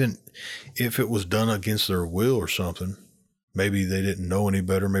even if it was done against their will or something, maybe they didn't know any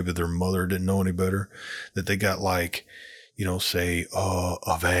better, maybe their mother didn't know any better, that they got like, say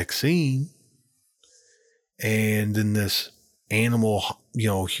a vaccine, and then this animal,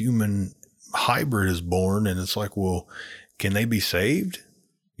 human hybrid is born, and it's like, well, can they be saved?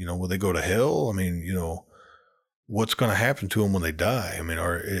 Will they go to hell? I mean, what's going to happen to them when they die? I mean,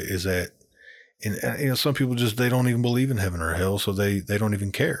 is that, and some people just, they don't even believe in heaven or hell, so they don't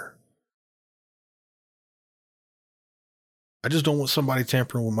even care. I just don't want somebody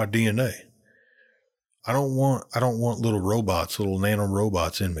tampering with my DNA. I don't want little robots, little nano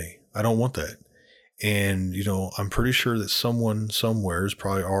robots in me. I don't want that. And, I'm pretty sure that someone somewhere has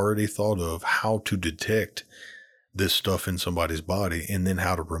probably already thought of how to detect this stuff in somebody's body and then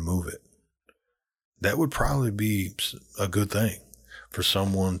how to remove it. That would probably be a good thing for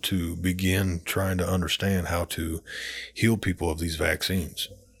someone to begin trying to understand how to heal people of these vaccines.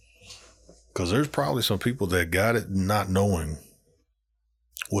 Because there's probably some people that got it not knowing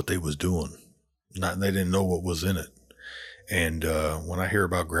what they was doing. They didn't know what was in it. And when I hear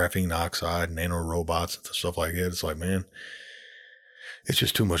about graphene oxide, nanorobots and stuff like that, it's like, man, it's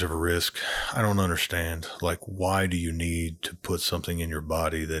just too much of a risk. I don't understand. Like, why do you need to put something in your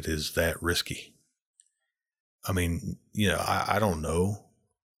body that is that risky? I mean, I don't know.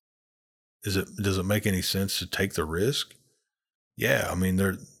 Does it make any sense to take the risk? Yeah. I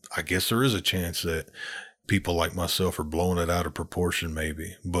mean, I guess there is a chance that people like myself are blowing it out of proportion,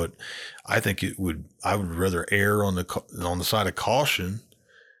 maybe, but I think I would rather err on the side of caution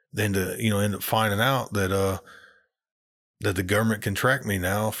than to, end up finding out that the government can track me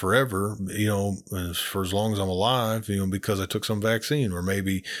now forever, for as long as I'm alive, because I took some vaccine, or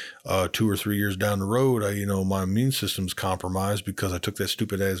maybe 2 or 3 years down the road, my immune system's compromised because I took that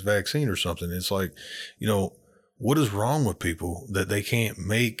stupid ass vaccine or something. It's like, what is wrong with people that they can't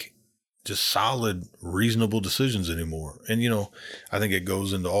make just solid, reasonable decisions anymore? And, I think it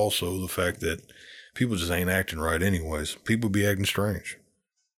goes into also the fact that people just ain't acting right anyways. People be acting strange.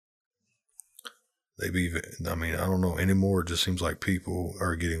 I don't know anymore. It just seems like people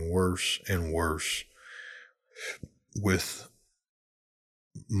are getting worse and worse with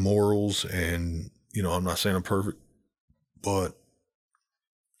morals. And, I'm not saying I'm perfect, but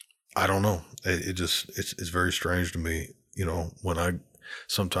I don't know. It's very strange to me,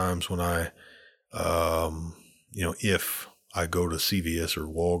 sometimes when I if I go to CVS or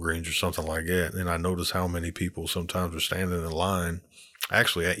Walgreens or something like that, and I notice how many people sometimes are standing in line.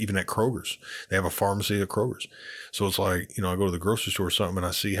 Actually, even at Kroger's, they have a pharmacy at Kroger's. So it's like, I go to the grocery store or something and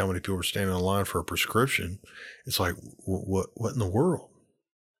I see how many people are standing in line for a prescription. It's like, what in the world?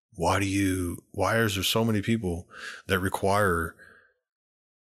 Why is there so many people that require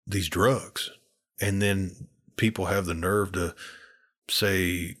these drugs? And then people have the nerve to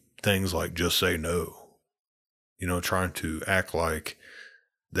say things like, just say no, trying to act like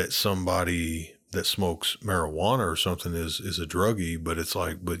that somebody that smokes marijuana or something is a druggie, but it's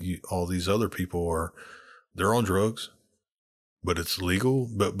like, all these other people they're on drugs, but it's legal,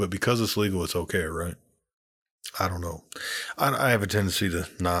 but because it's legal, it's okay, right? I don't know. I have a tendency to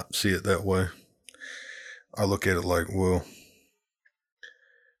not see it that way. I look at it like, well,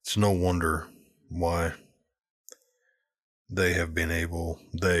 it's no wonder why they have been able,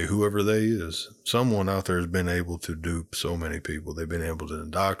 whoever they is, someone out there has been able to dupe so many people. They've been able to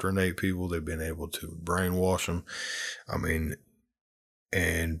indoctrinate people. They've been able to brainwash them. I mean,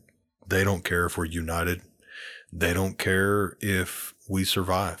 and they don't care if we're united. They don't care if we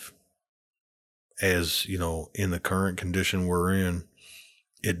survive. As, in the current condition we're in,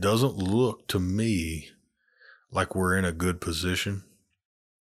 it doesn't look to me like we're in a good position.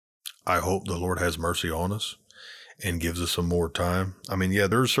 I hope the Lord has mercy on us and gives us some more time. I mean, yeah,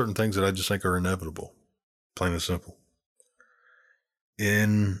 there are certain things that I just think are inevitable, plain and simple.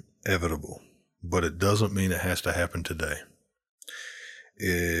 Inevitable. But it doesn't mean it has to happen today.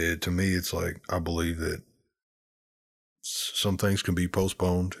 To me, it's like, I believe that some things can be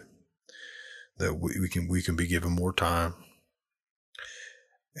postponed, that we can be given more time.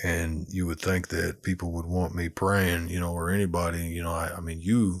 And you would think that people would want me praying, or anybody,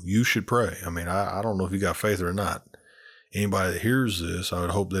 you should pray. I mean, I don't know if you got faith or not. Anybody that hears this, I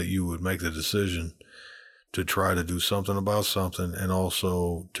would hope that you would make the decision to try to do something about something, and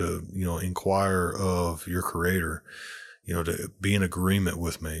also to, inquire of your creator, to be in agreement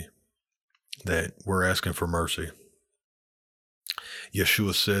with me that we're asking for mercy.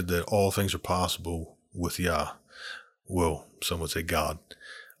 Yeshua said that all things are possible with Yah. Well, some would say God,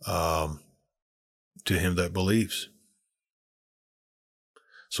 to him that believes.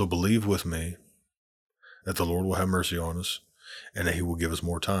 So believe with me that the Lord will have mercy on us and that he will give us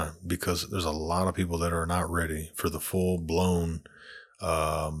more time, because there's a lot of people that are not ready for the full-blown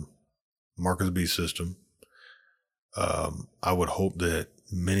Mark of the Beast system. I would hope that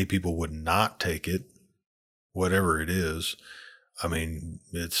many people would not take it, whatever it is. I mean,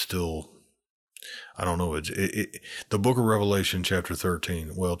 it's still, I don't know. The book of Revelation, chapter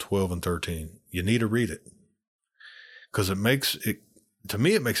 13, 12 and 13, you need to read it, because it makes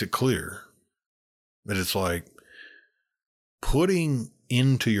it clear that it's like putting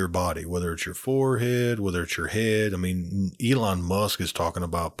into your body, whether it's your forehead, whether it's your head. I mean, Elon Musk is talking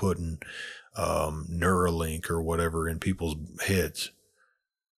about putting Neuralink or whatever in people's heads.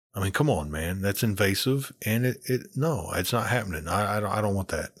 I mean, come on, man, that's invasive, and no, it's not happening. I don't want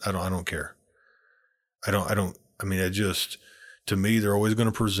that. I don't care. I mean, to me, they're always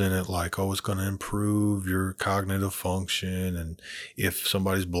going to present it like, oh, it's going to improve your cognitive function. And if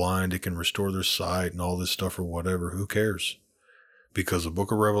somebody's blind, it can restore their sight and all this stuff or whatever. Who cares? Because the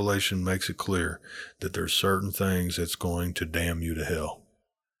book of Revelation makes it clear that there's certain things that's going to damn you to hell.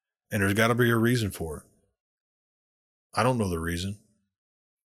 And there's got to be a reason for it. I don't know the reason.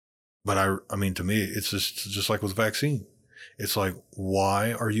 But I mean, to me, it's just like with vaccine. It's like,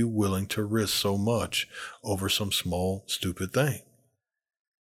 why are you willing to risk so much over some small, stupid thing?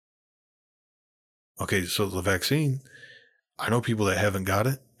 Okay, so the vaccine, I know people that haven't got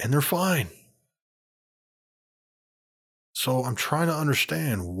it, and they're fine. So I'm trying to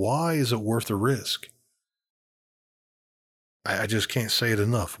understand, why is it worth the risk? I just can't say it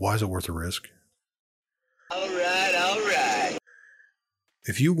enough. Why is it worth the risk? All right.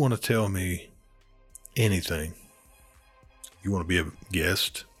 If you want to tell me anything, you want to be a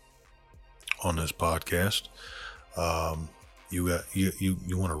guest on this podcast, you want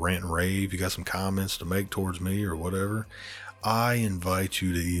to rant and rave, you got some comments to make towards me or whatever, I invite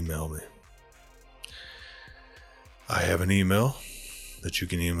you to email me. I have an email that you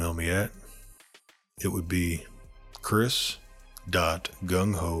can email me at. It would be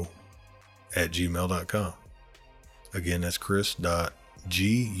chris.gungho@gmail.com. Again, that's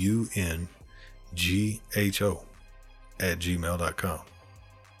chris.gungho@gmail.com.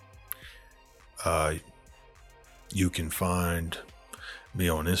 You can find me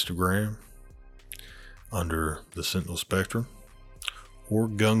on Instagram under the Sentinel Spectrum or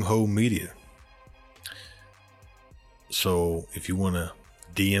Gung Ho Media. So if you want to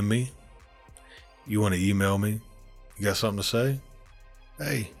DM me, you want to email me, you got something to say?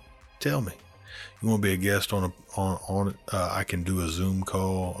 Hey, tell me. You want to be a guest on it? I can do a Zoom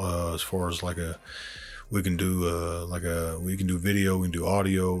call. As far as we can do video, we can do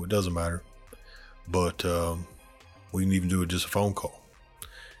audio. It doesn't matter, but we can even do it just a phone call,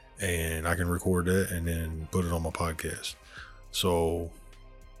 and I can record that and then put it on my podcast. So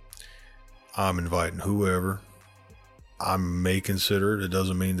I'm inviting whoever. I may consider it. It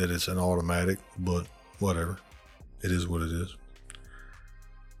doesn't mean that it's an automatic, but whatever. It is what it is.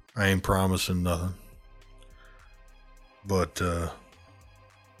 I ain't promising nothing. But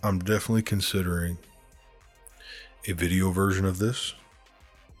I'm definitely considering a video version of this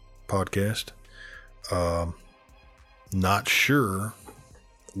podcast. Not sure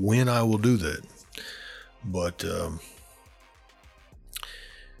when I will do that. But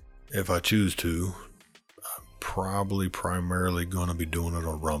if I choose to, probably primarily going to be doing it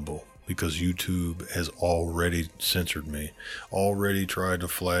on Rumble, because YouTube has already censored me, already tried to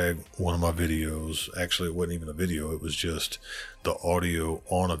flag one of my videos. Actually, it wasn't even a video. It was just the audio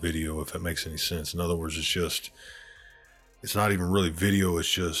on a video, if that makes any sense. In other words, it's not even really video.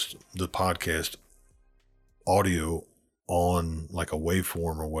 It's just the podcast audio on like a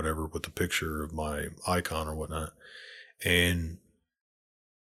waveform or whatever with the picture of my icon or whatnot. And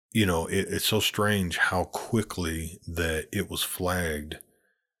it's so strange how quickly that it was flagged.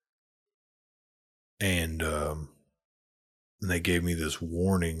 And they gave me this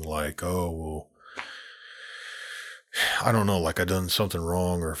warning like, oh, well, I don't know, like I done something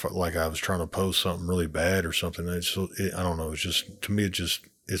wrong, or if like I was trying to post something really bad or something. I don't know. It's just, to me, it's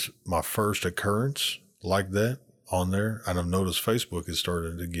my first occurrence like that on there. And I've noticed Facebook is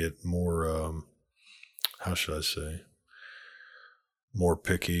starting to get more, how should I say, more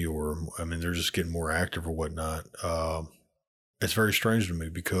picky, or, I mean, they're just getting more active or whatnot. It's very strange to me,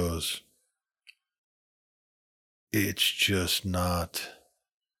 because it's just not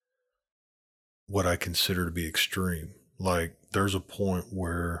what I consider to be extreme. Like, there's a point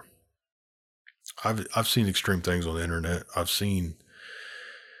where I've seen extreme things on the internet. I've seen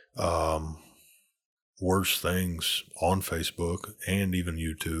worse things on Facebook and even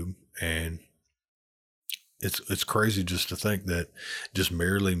YouTube, and it's crazy just to think that just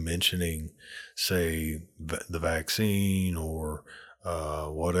merely mentioning, say, the vaccine or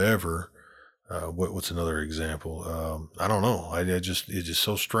whatever. What's another example? I don't know. It's just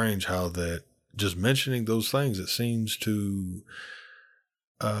so strange how that just mentioning those things, it seems to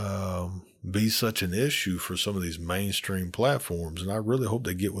be such an issue for some of these mainstream platforms. And I really hope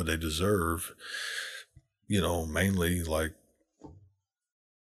they get what they deserve. Mainly like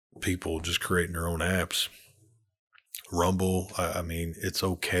people just creating their own apps. Rumble, I mean, it's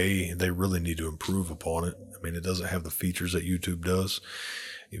okay. They really need to improve upon it. I mean, it doesn't have the features that YouTube does,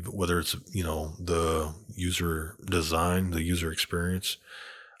 whether it's, the user design, the user experience,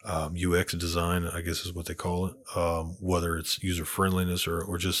 UX design, I guess is what they call it. Whether it's user friendliness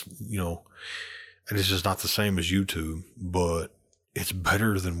or just, and it's just not the same as YouTube, but it's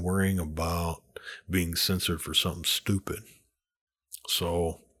better than worrying about being censored for something stupid.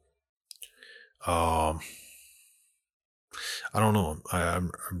 So, I don't know. I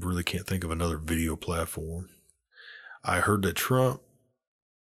really can't think of another video platform. I heard that Trump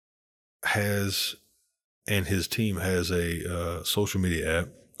has, and his team has a social media app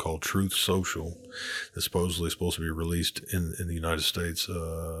called Truth Social that's supposedly supposed to be released in the United States,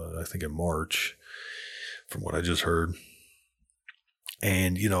 I think in March, from what I just heard.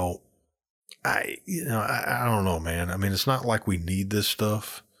 And, I don't know, man. I mean, it's not like we need this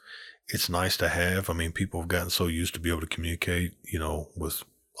stuff. It's nice to have. I mean, people have gotten so used to be able to communicate, with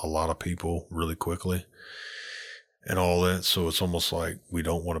a lot of people really quickly and all that. So it's almost like we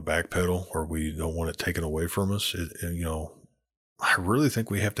don't want to backpedal or we don't want it taken away from us. I really think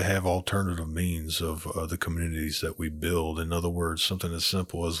we have to have alternative means of the communities that we build. In other words, something as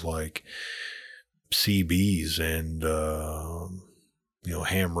simple as like CBs and,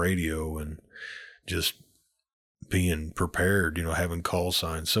 ham radio and just being prepared, having call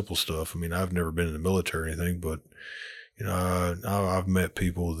signs, simple stuff. I mean, I've never been in the military or anything, but, I've met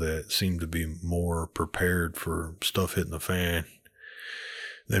people that seem to be more prepared for stuff hitting the fan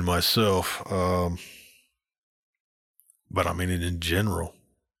than myself. But I mean, in general,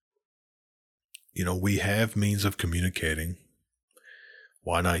 we have means of communicating.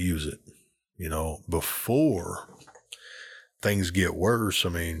 Why not use it? Before things get worse, I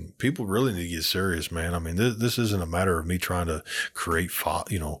mean, people really need to get serious, man. I mean, this isn't a matter of me trying to create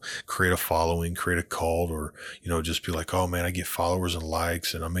a following, create a cult, or, just be like, oh man, I get followers and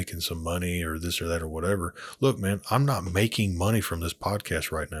likes and I'm making some money or this or that or whatever. Look, man, I'm not making money from this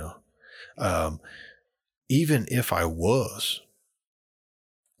podcast right now. Even if I was,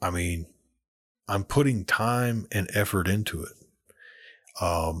 I mean, I'm putting time and effort into it.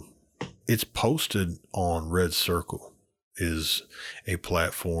 It's posted on Red Circle. Is a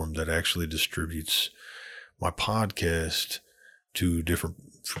platform that actually distributes my podcast to different,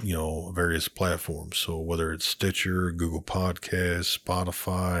 various platforms. So whether it's Stitcher, Google Podcasts,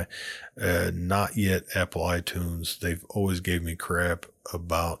 Spotify, not yet Apple iTunes, they've always gave me crap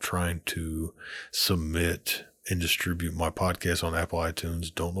about trying to submit and distribute my podcast on Apple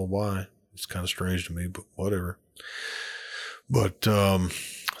iTunes. Don't know why. It's kind of strange to me, but whatever. But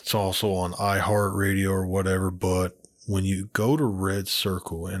it's also on iHeartRadio or whatever, but when you go to Red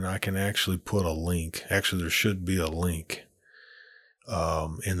Circle, and I can actually put a link, actually there should be a link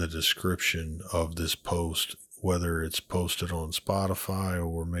in the description of this post, whether it's posted on Spotify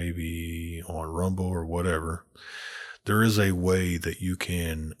or maybe on Rumble or whatever. There is a way that you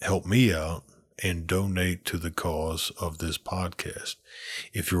can help me out and donate to the cause of this podcast.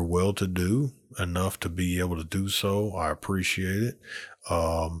 If you're well-to-do enough to be able to do so, I appreciate it.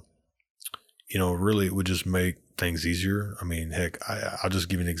 Really it would just make things easier. I mean, heck, I'll just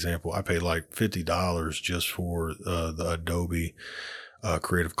give you an example. I pay like $50 just for the Adobe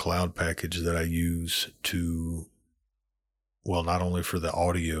Creative Cloud package that I use to, well, not only for the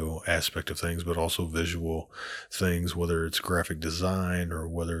audio aspect of things, but also visual things, whether it's graphic design or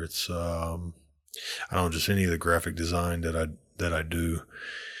whether it's, just any of the graphic design that I do.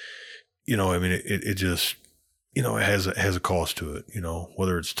 I mean, it just, it has a cost to it,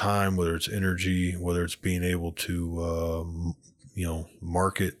 whether it's time, whether it's energy, whether it's being able to,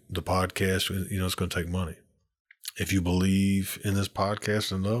 market the podcast, it's going to take money. If you believe in this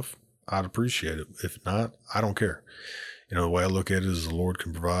podcast enough, I'd appreciate it. If not, I don't care. The way I look at it is the Lord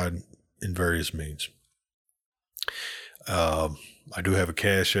can provide in various means. I do have a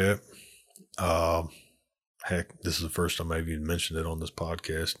Cash App. Heck, this is the first time I've even mentioned it on this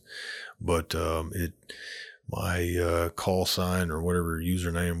podcast, but my call sign or whatever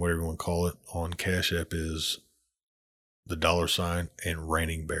username, whatever you want to call it, on Cash App is the $ and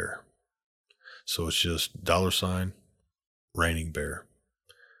Raining Bear. So it's just $ Raining Bear.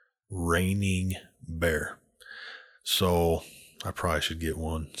 Raining Bear. So I probably should get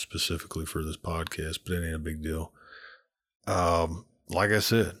one specifically for this podcast, but it ain't a big deal. Like I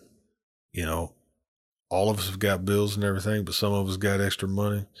said, you know, all of us have got bills and everything, but some of us got extra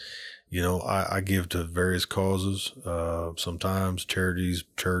money. You know, I give to various causes, sometimes charities,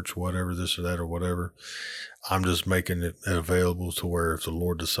 church, whatever, this or that or whatever. I'm just making it available to where if the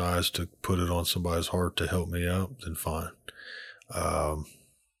Lord decides to put it on somebody's heart to help me out, then fine.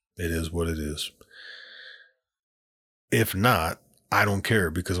 It is what it is. If not, I don't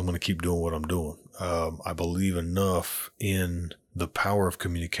care because I'm going to keep doing what I'm doing. I believe enough in the power of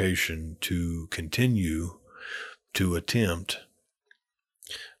communication to continue to attempt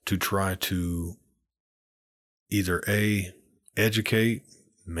to try to either educate,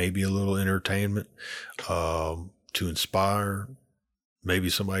 maybe a little entertainment, to inspire, maybe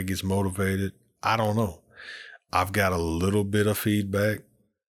somebody gets motivated. I don't know. I've got a little bit of feedback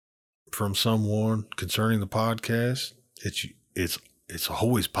from someone concerning the podcast. It's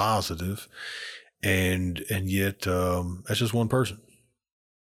always positive, and yet that's just one person.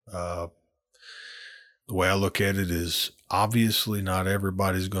 The way I look at it is obviously not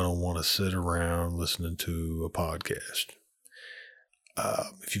everybody's going to want to sit around listening to a podcast.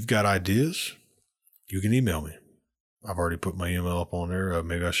 If you've got ideas, you can email me. I've already put my email up on there.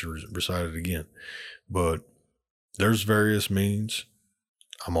 Maybe I should recite it again. But there's various means.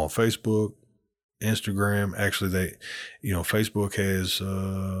 I'm on Facebook, Instagram. Actually, Facebook has,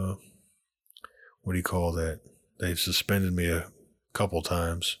 what do you call that? They've suspended me a couple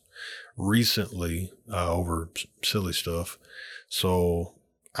times recently over silly stuff. So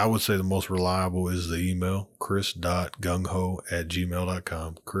I would say the most reliable is the email,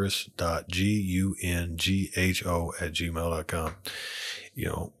 chris.gungho@gmail.com, chris.gungho@gmail.com. You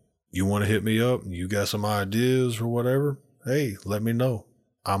know, you want to hit me up, you got some ideas or whatever, hey, let me know.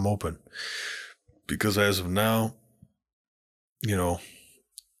 I'm open. Because as of now, you know,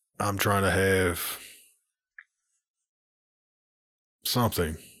 I'm trying to have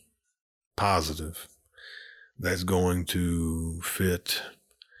something positive that's going to fit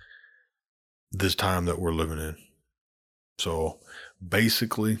this time that we're living in. So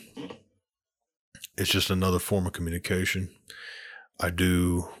basically, it's just another form of communication. I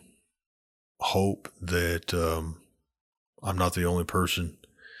do hope that I'm not the only person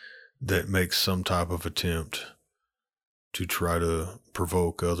that makes some type of attempt to try to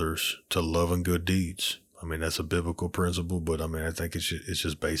provoke others to love and good deeds. I mean, that's a biblical principle, but I mean, I think it's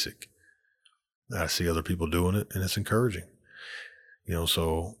just basic. I see other people doing it, and it's encouraging. You know,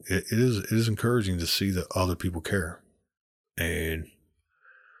 so it is encouraging to see that other people care. And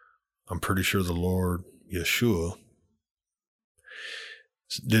I'm pretty sure the Lord, Yeshua,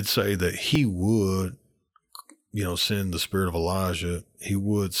 did say that he would, send the spirit of Elijah. He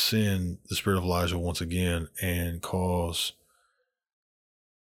would send the spirit of Elijah once again and cause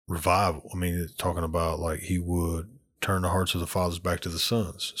revival. I mean, it's talking about like he would turn the hearts of the fathers back to the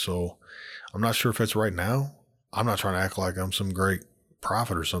sons. So I'm not sure if that's right now. I'm not trying to act like I'm some great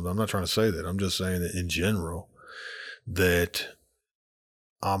prophet or something. I'm not trying to say that. I'm just saying that in general, that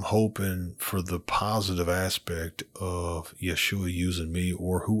I'm hoping for the positive aspect of Yeshua using me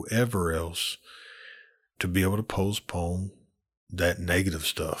or whoever else to be able to postpone that negative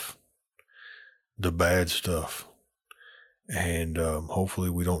stuff, the bad stuff. And hopefully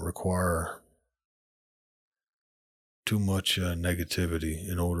we don't require too much negativity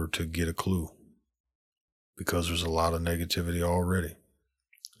in order to get a clue, because there's a lot of negativity already.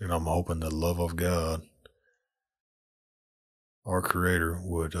 And I'm hoping the love of God, our Creator,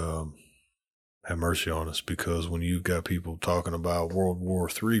 would have mercy on us, because when you've got people talking about World War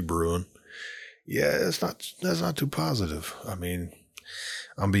III brewing, that's not too positive. I mean,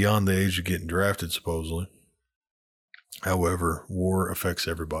 I'm beyond the age of getting drafted, supposedly. However, war affects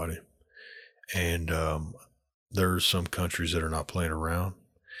everybody. And there's some countries that are not playing around.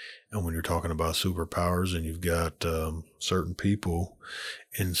 And when you're talking about superpowers and you've got certain people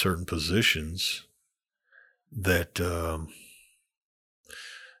in certain positions that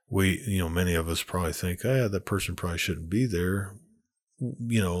many of us probably think, that person probably shouldn't be there.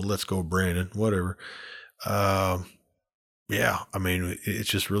 Let's go Brandon, whatever. I mean, it's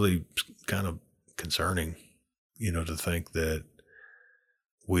just really kind of concerning, to think that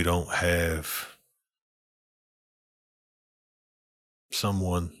we don't have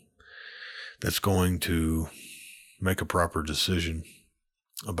someone that's going to make a proper decision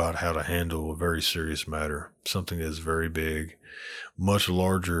about how to handle a very serious matter, something that is very big, much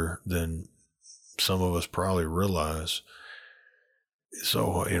larger than some of us probably realize.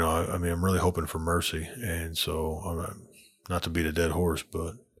 So, I mean, I'm really hoping for mercy. And so, not to beat a dead horse,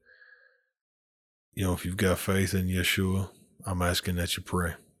 but, if you've got faith in Yeshua, I'm asking that you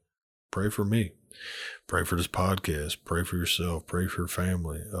pray. Pray for me. Pray for this podcast. Pray for yourself. Pray for your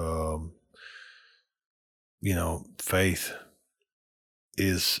family. Faith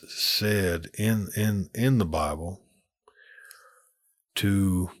is said in the Bible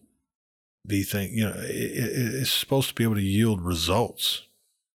to be it's supposed to be able to yield results.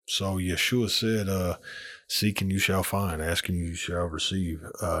 So Yeshua said, seek and you shall find, ask and you shall receive,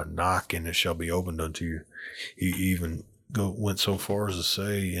 knock and it shall be opened unto you. He even went so far as to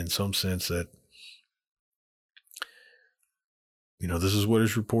say, in some sense, that, this is what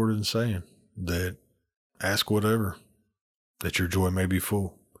is reported and saying, that ask whatever, that your joy may be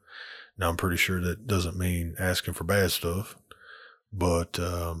full. Now, I'm pretty sure that doesn't mean asking for bad stuff, but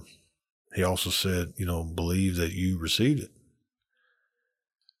he also said, believe that you received it.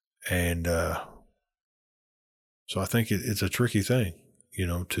 And so I think it's a tricky thing,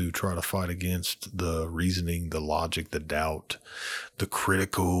 to try to fight against the reasoning, the logic, the doubt, the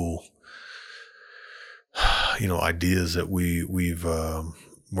critical, ideas that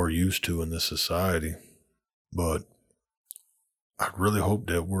we're used to in this society. But I really hope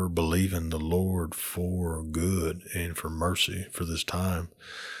that we're believing the Lord for good and for mercy for this time,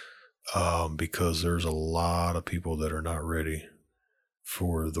 because there's a lot of people that are not ready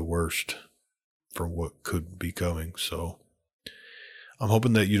for the worst, for what could be coming. So I'm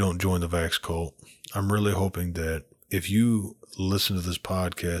hoping that you don't join the Vax Cult. I'm really hoping that if you listen to this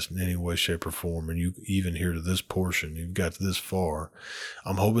podcast in any way, shape, or form, and you even hear to this portion, you've got this far,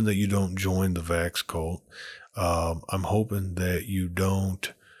 I'm hoping that you don't join the Vax Cult. I'm hoping that you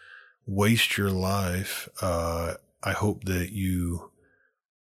don't waste your life. I hope that you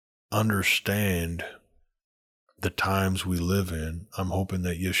understand the times we live in. I'm hoping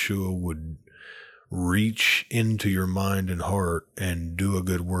that Yeshua would reach into your mind and heart and do a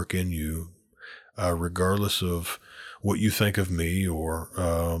good work in you, regardless of what you think of me or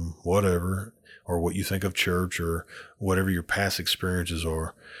whatever, or what you think of church or whatever your past experiences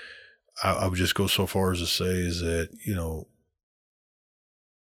are. I would just go so far as to say is that,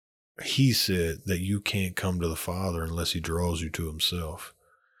 he said that you can't come to the Father unless he draws you to himself.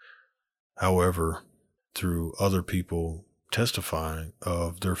 However, through other people testifying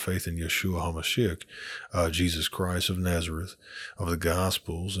of their faith in Yeshua HaMashiach, Jesus Christ of Nazareth, of the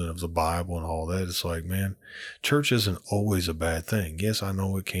Gospels and of the Bible and all that, it's like, man, church isn't always a bad thing. Yes, I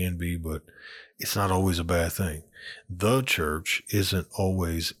know it can be, but it's not always a bad thing. The church isn't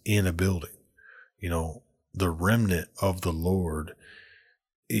always in a building. The remnant of the Lord,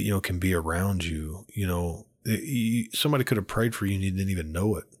 can be around you. Somebody could have prayed for you and you didn't even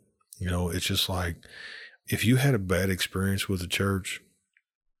know it. It's just like, if you had a bad experience with the church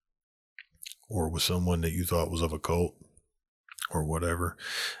or with someone that you thought was of a cult or whatever,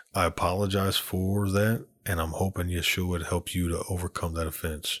 I apologize for that. And I'm hoping Yeshua would help you to overcome that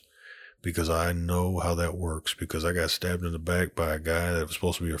offense, because I know how that works, because I got stabbed in the back by a guy that was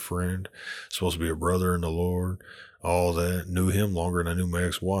supposed to be a friend, supposed to be a brother in the Lord, all that. Knew him longer than I knew my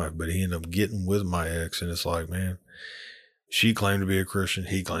ex-wife, but he ended up getting with my ex. And it's like, man, she claimed to be a Christian.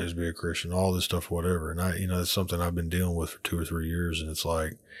 He claims to be a Christian, all this stuff, whatever. And it's something I've been dealing with for 2 or 3 years. And it's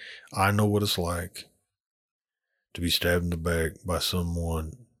like, I know what it's like to be stabbed in the back by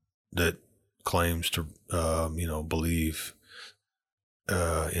someone that claims to, believe,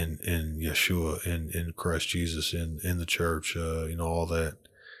 in Yeshua, in Christ Jesus, in the church, all that.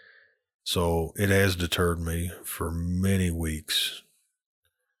 So it has deterred me for many weeks,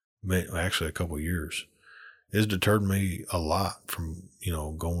 actually a couple of years. It's deterred me a lot from,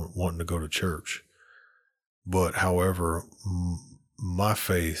 wanting to go to church. But however, my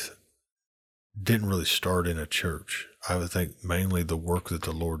faith didn't really start in a church. I would think mainly the work that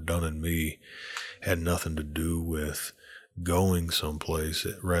the Lord done in me had nothing to do with going someplace,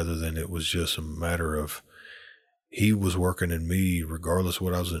 rather than it was just a matter of he was working in me regardless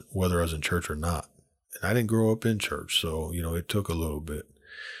of whether I was in church or not. And I didn't grow up in church, so, it took a little bit.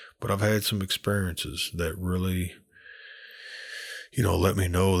 But I've had some experiences that really, let me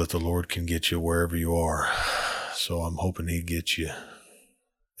know that the Lord can get you wherever you are. So I'm hoping he gets you.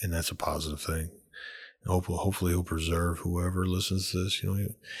 And that's a positive thing. And hopefully he'll preserve whoever listens to this,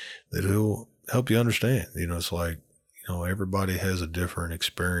 that he'll help you understand. It's like, everybody has a different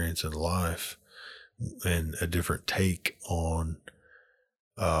experience in life and a different take on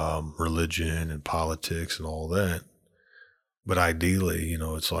religion and politics and all that. But ideally, you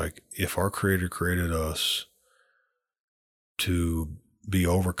know, it's like if our Creator created us to be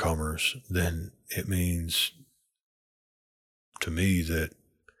overcomers, then it means to me that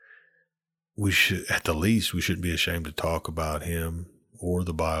we should, at the least, we shouldn't be ashamed to talk about Him or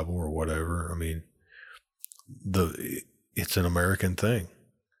the Bible or whatever. I mean, it's an American thing.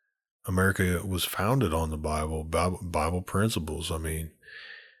 America was founded on the Bible principles. I mean,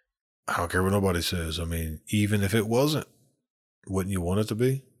 I don't care what nobody says. I mean, even if it wasn't, wouldn't you want it to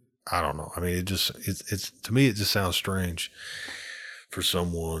be? I don't know. I mean, it's to me, it just sounds strange for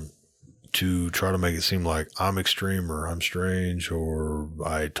someone to try to make it seem like I'm extreme or I'm strange or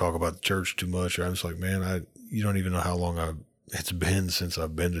I talk about the church too much. I'm just like, man, you don't even know how long it's been since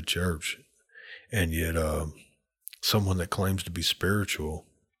I've been to church. And yet, someone that claims to be spiritual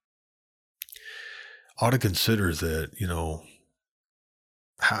ought to consider that, you know,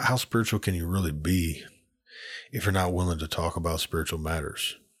 how spiritual can you really be if you're not willing to talk about spiritual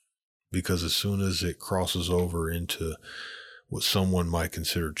matters? Because as soon as it crosses over into what someone might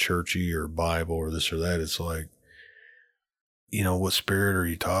consider churchy or Bible or this or that, it's like, you know, what spirit are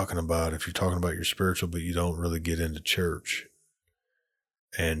you talking about if you're talking about your spiritual, but you don't really get into church?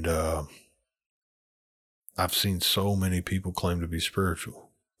 And I've seen so many people claim to be spiritual,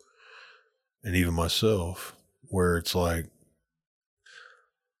 and even myself, where it's like,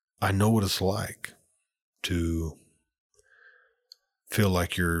 I know what it's like to feel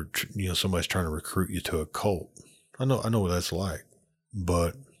like somebody's trying to recruit you to a cult. I know what that's like,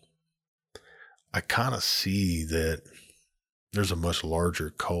 but I kind of see that there's a much larger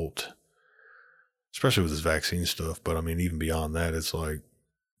cult, especially with this vaccine stuff. But I mean, even beyond that, it's like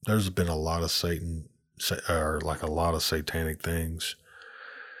there's been a lot of a lot of satanic things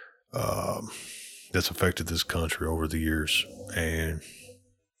that's affected this country over the years, and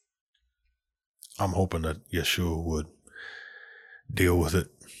I'm hoping that Yeshua would deal with it,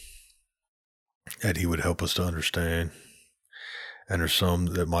 that He would help us to understand. And there's some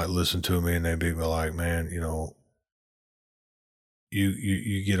that might listen to me and they'd be like, man, you know,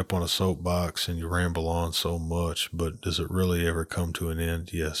 you get up on a soapbox and you ramble on so much, but does it really ever come to an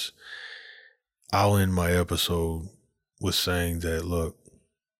end? Yes. I'll end my episode with saying that, look,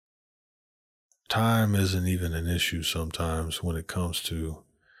 time isn't even an issue sometimes when it comes to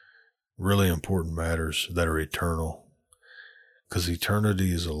really important matters that are eternal. Because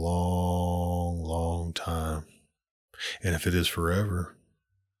eternity is a long, long time. And if it is forever,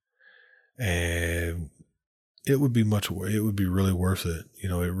 and it would be really worth it. You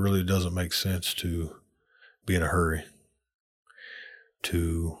know, it really doesn't make sense to be in a hurry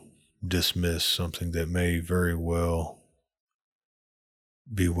to dismiss something that may very well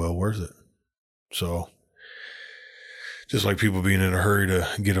be well worth it. So, just like people being in a hurry to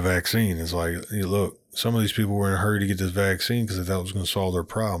get a vaccine, it's like, look, some of these people were in a hurry to get this vaccine because they thought it was going to solve their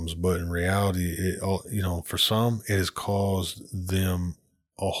problems. But in reality, for some, it has caused them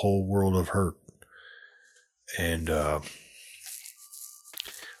a whole world of hurt. And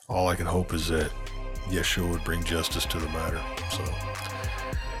all I can hope is that Yeshua would bring justice to the matter. So,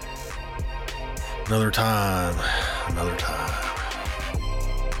 another time.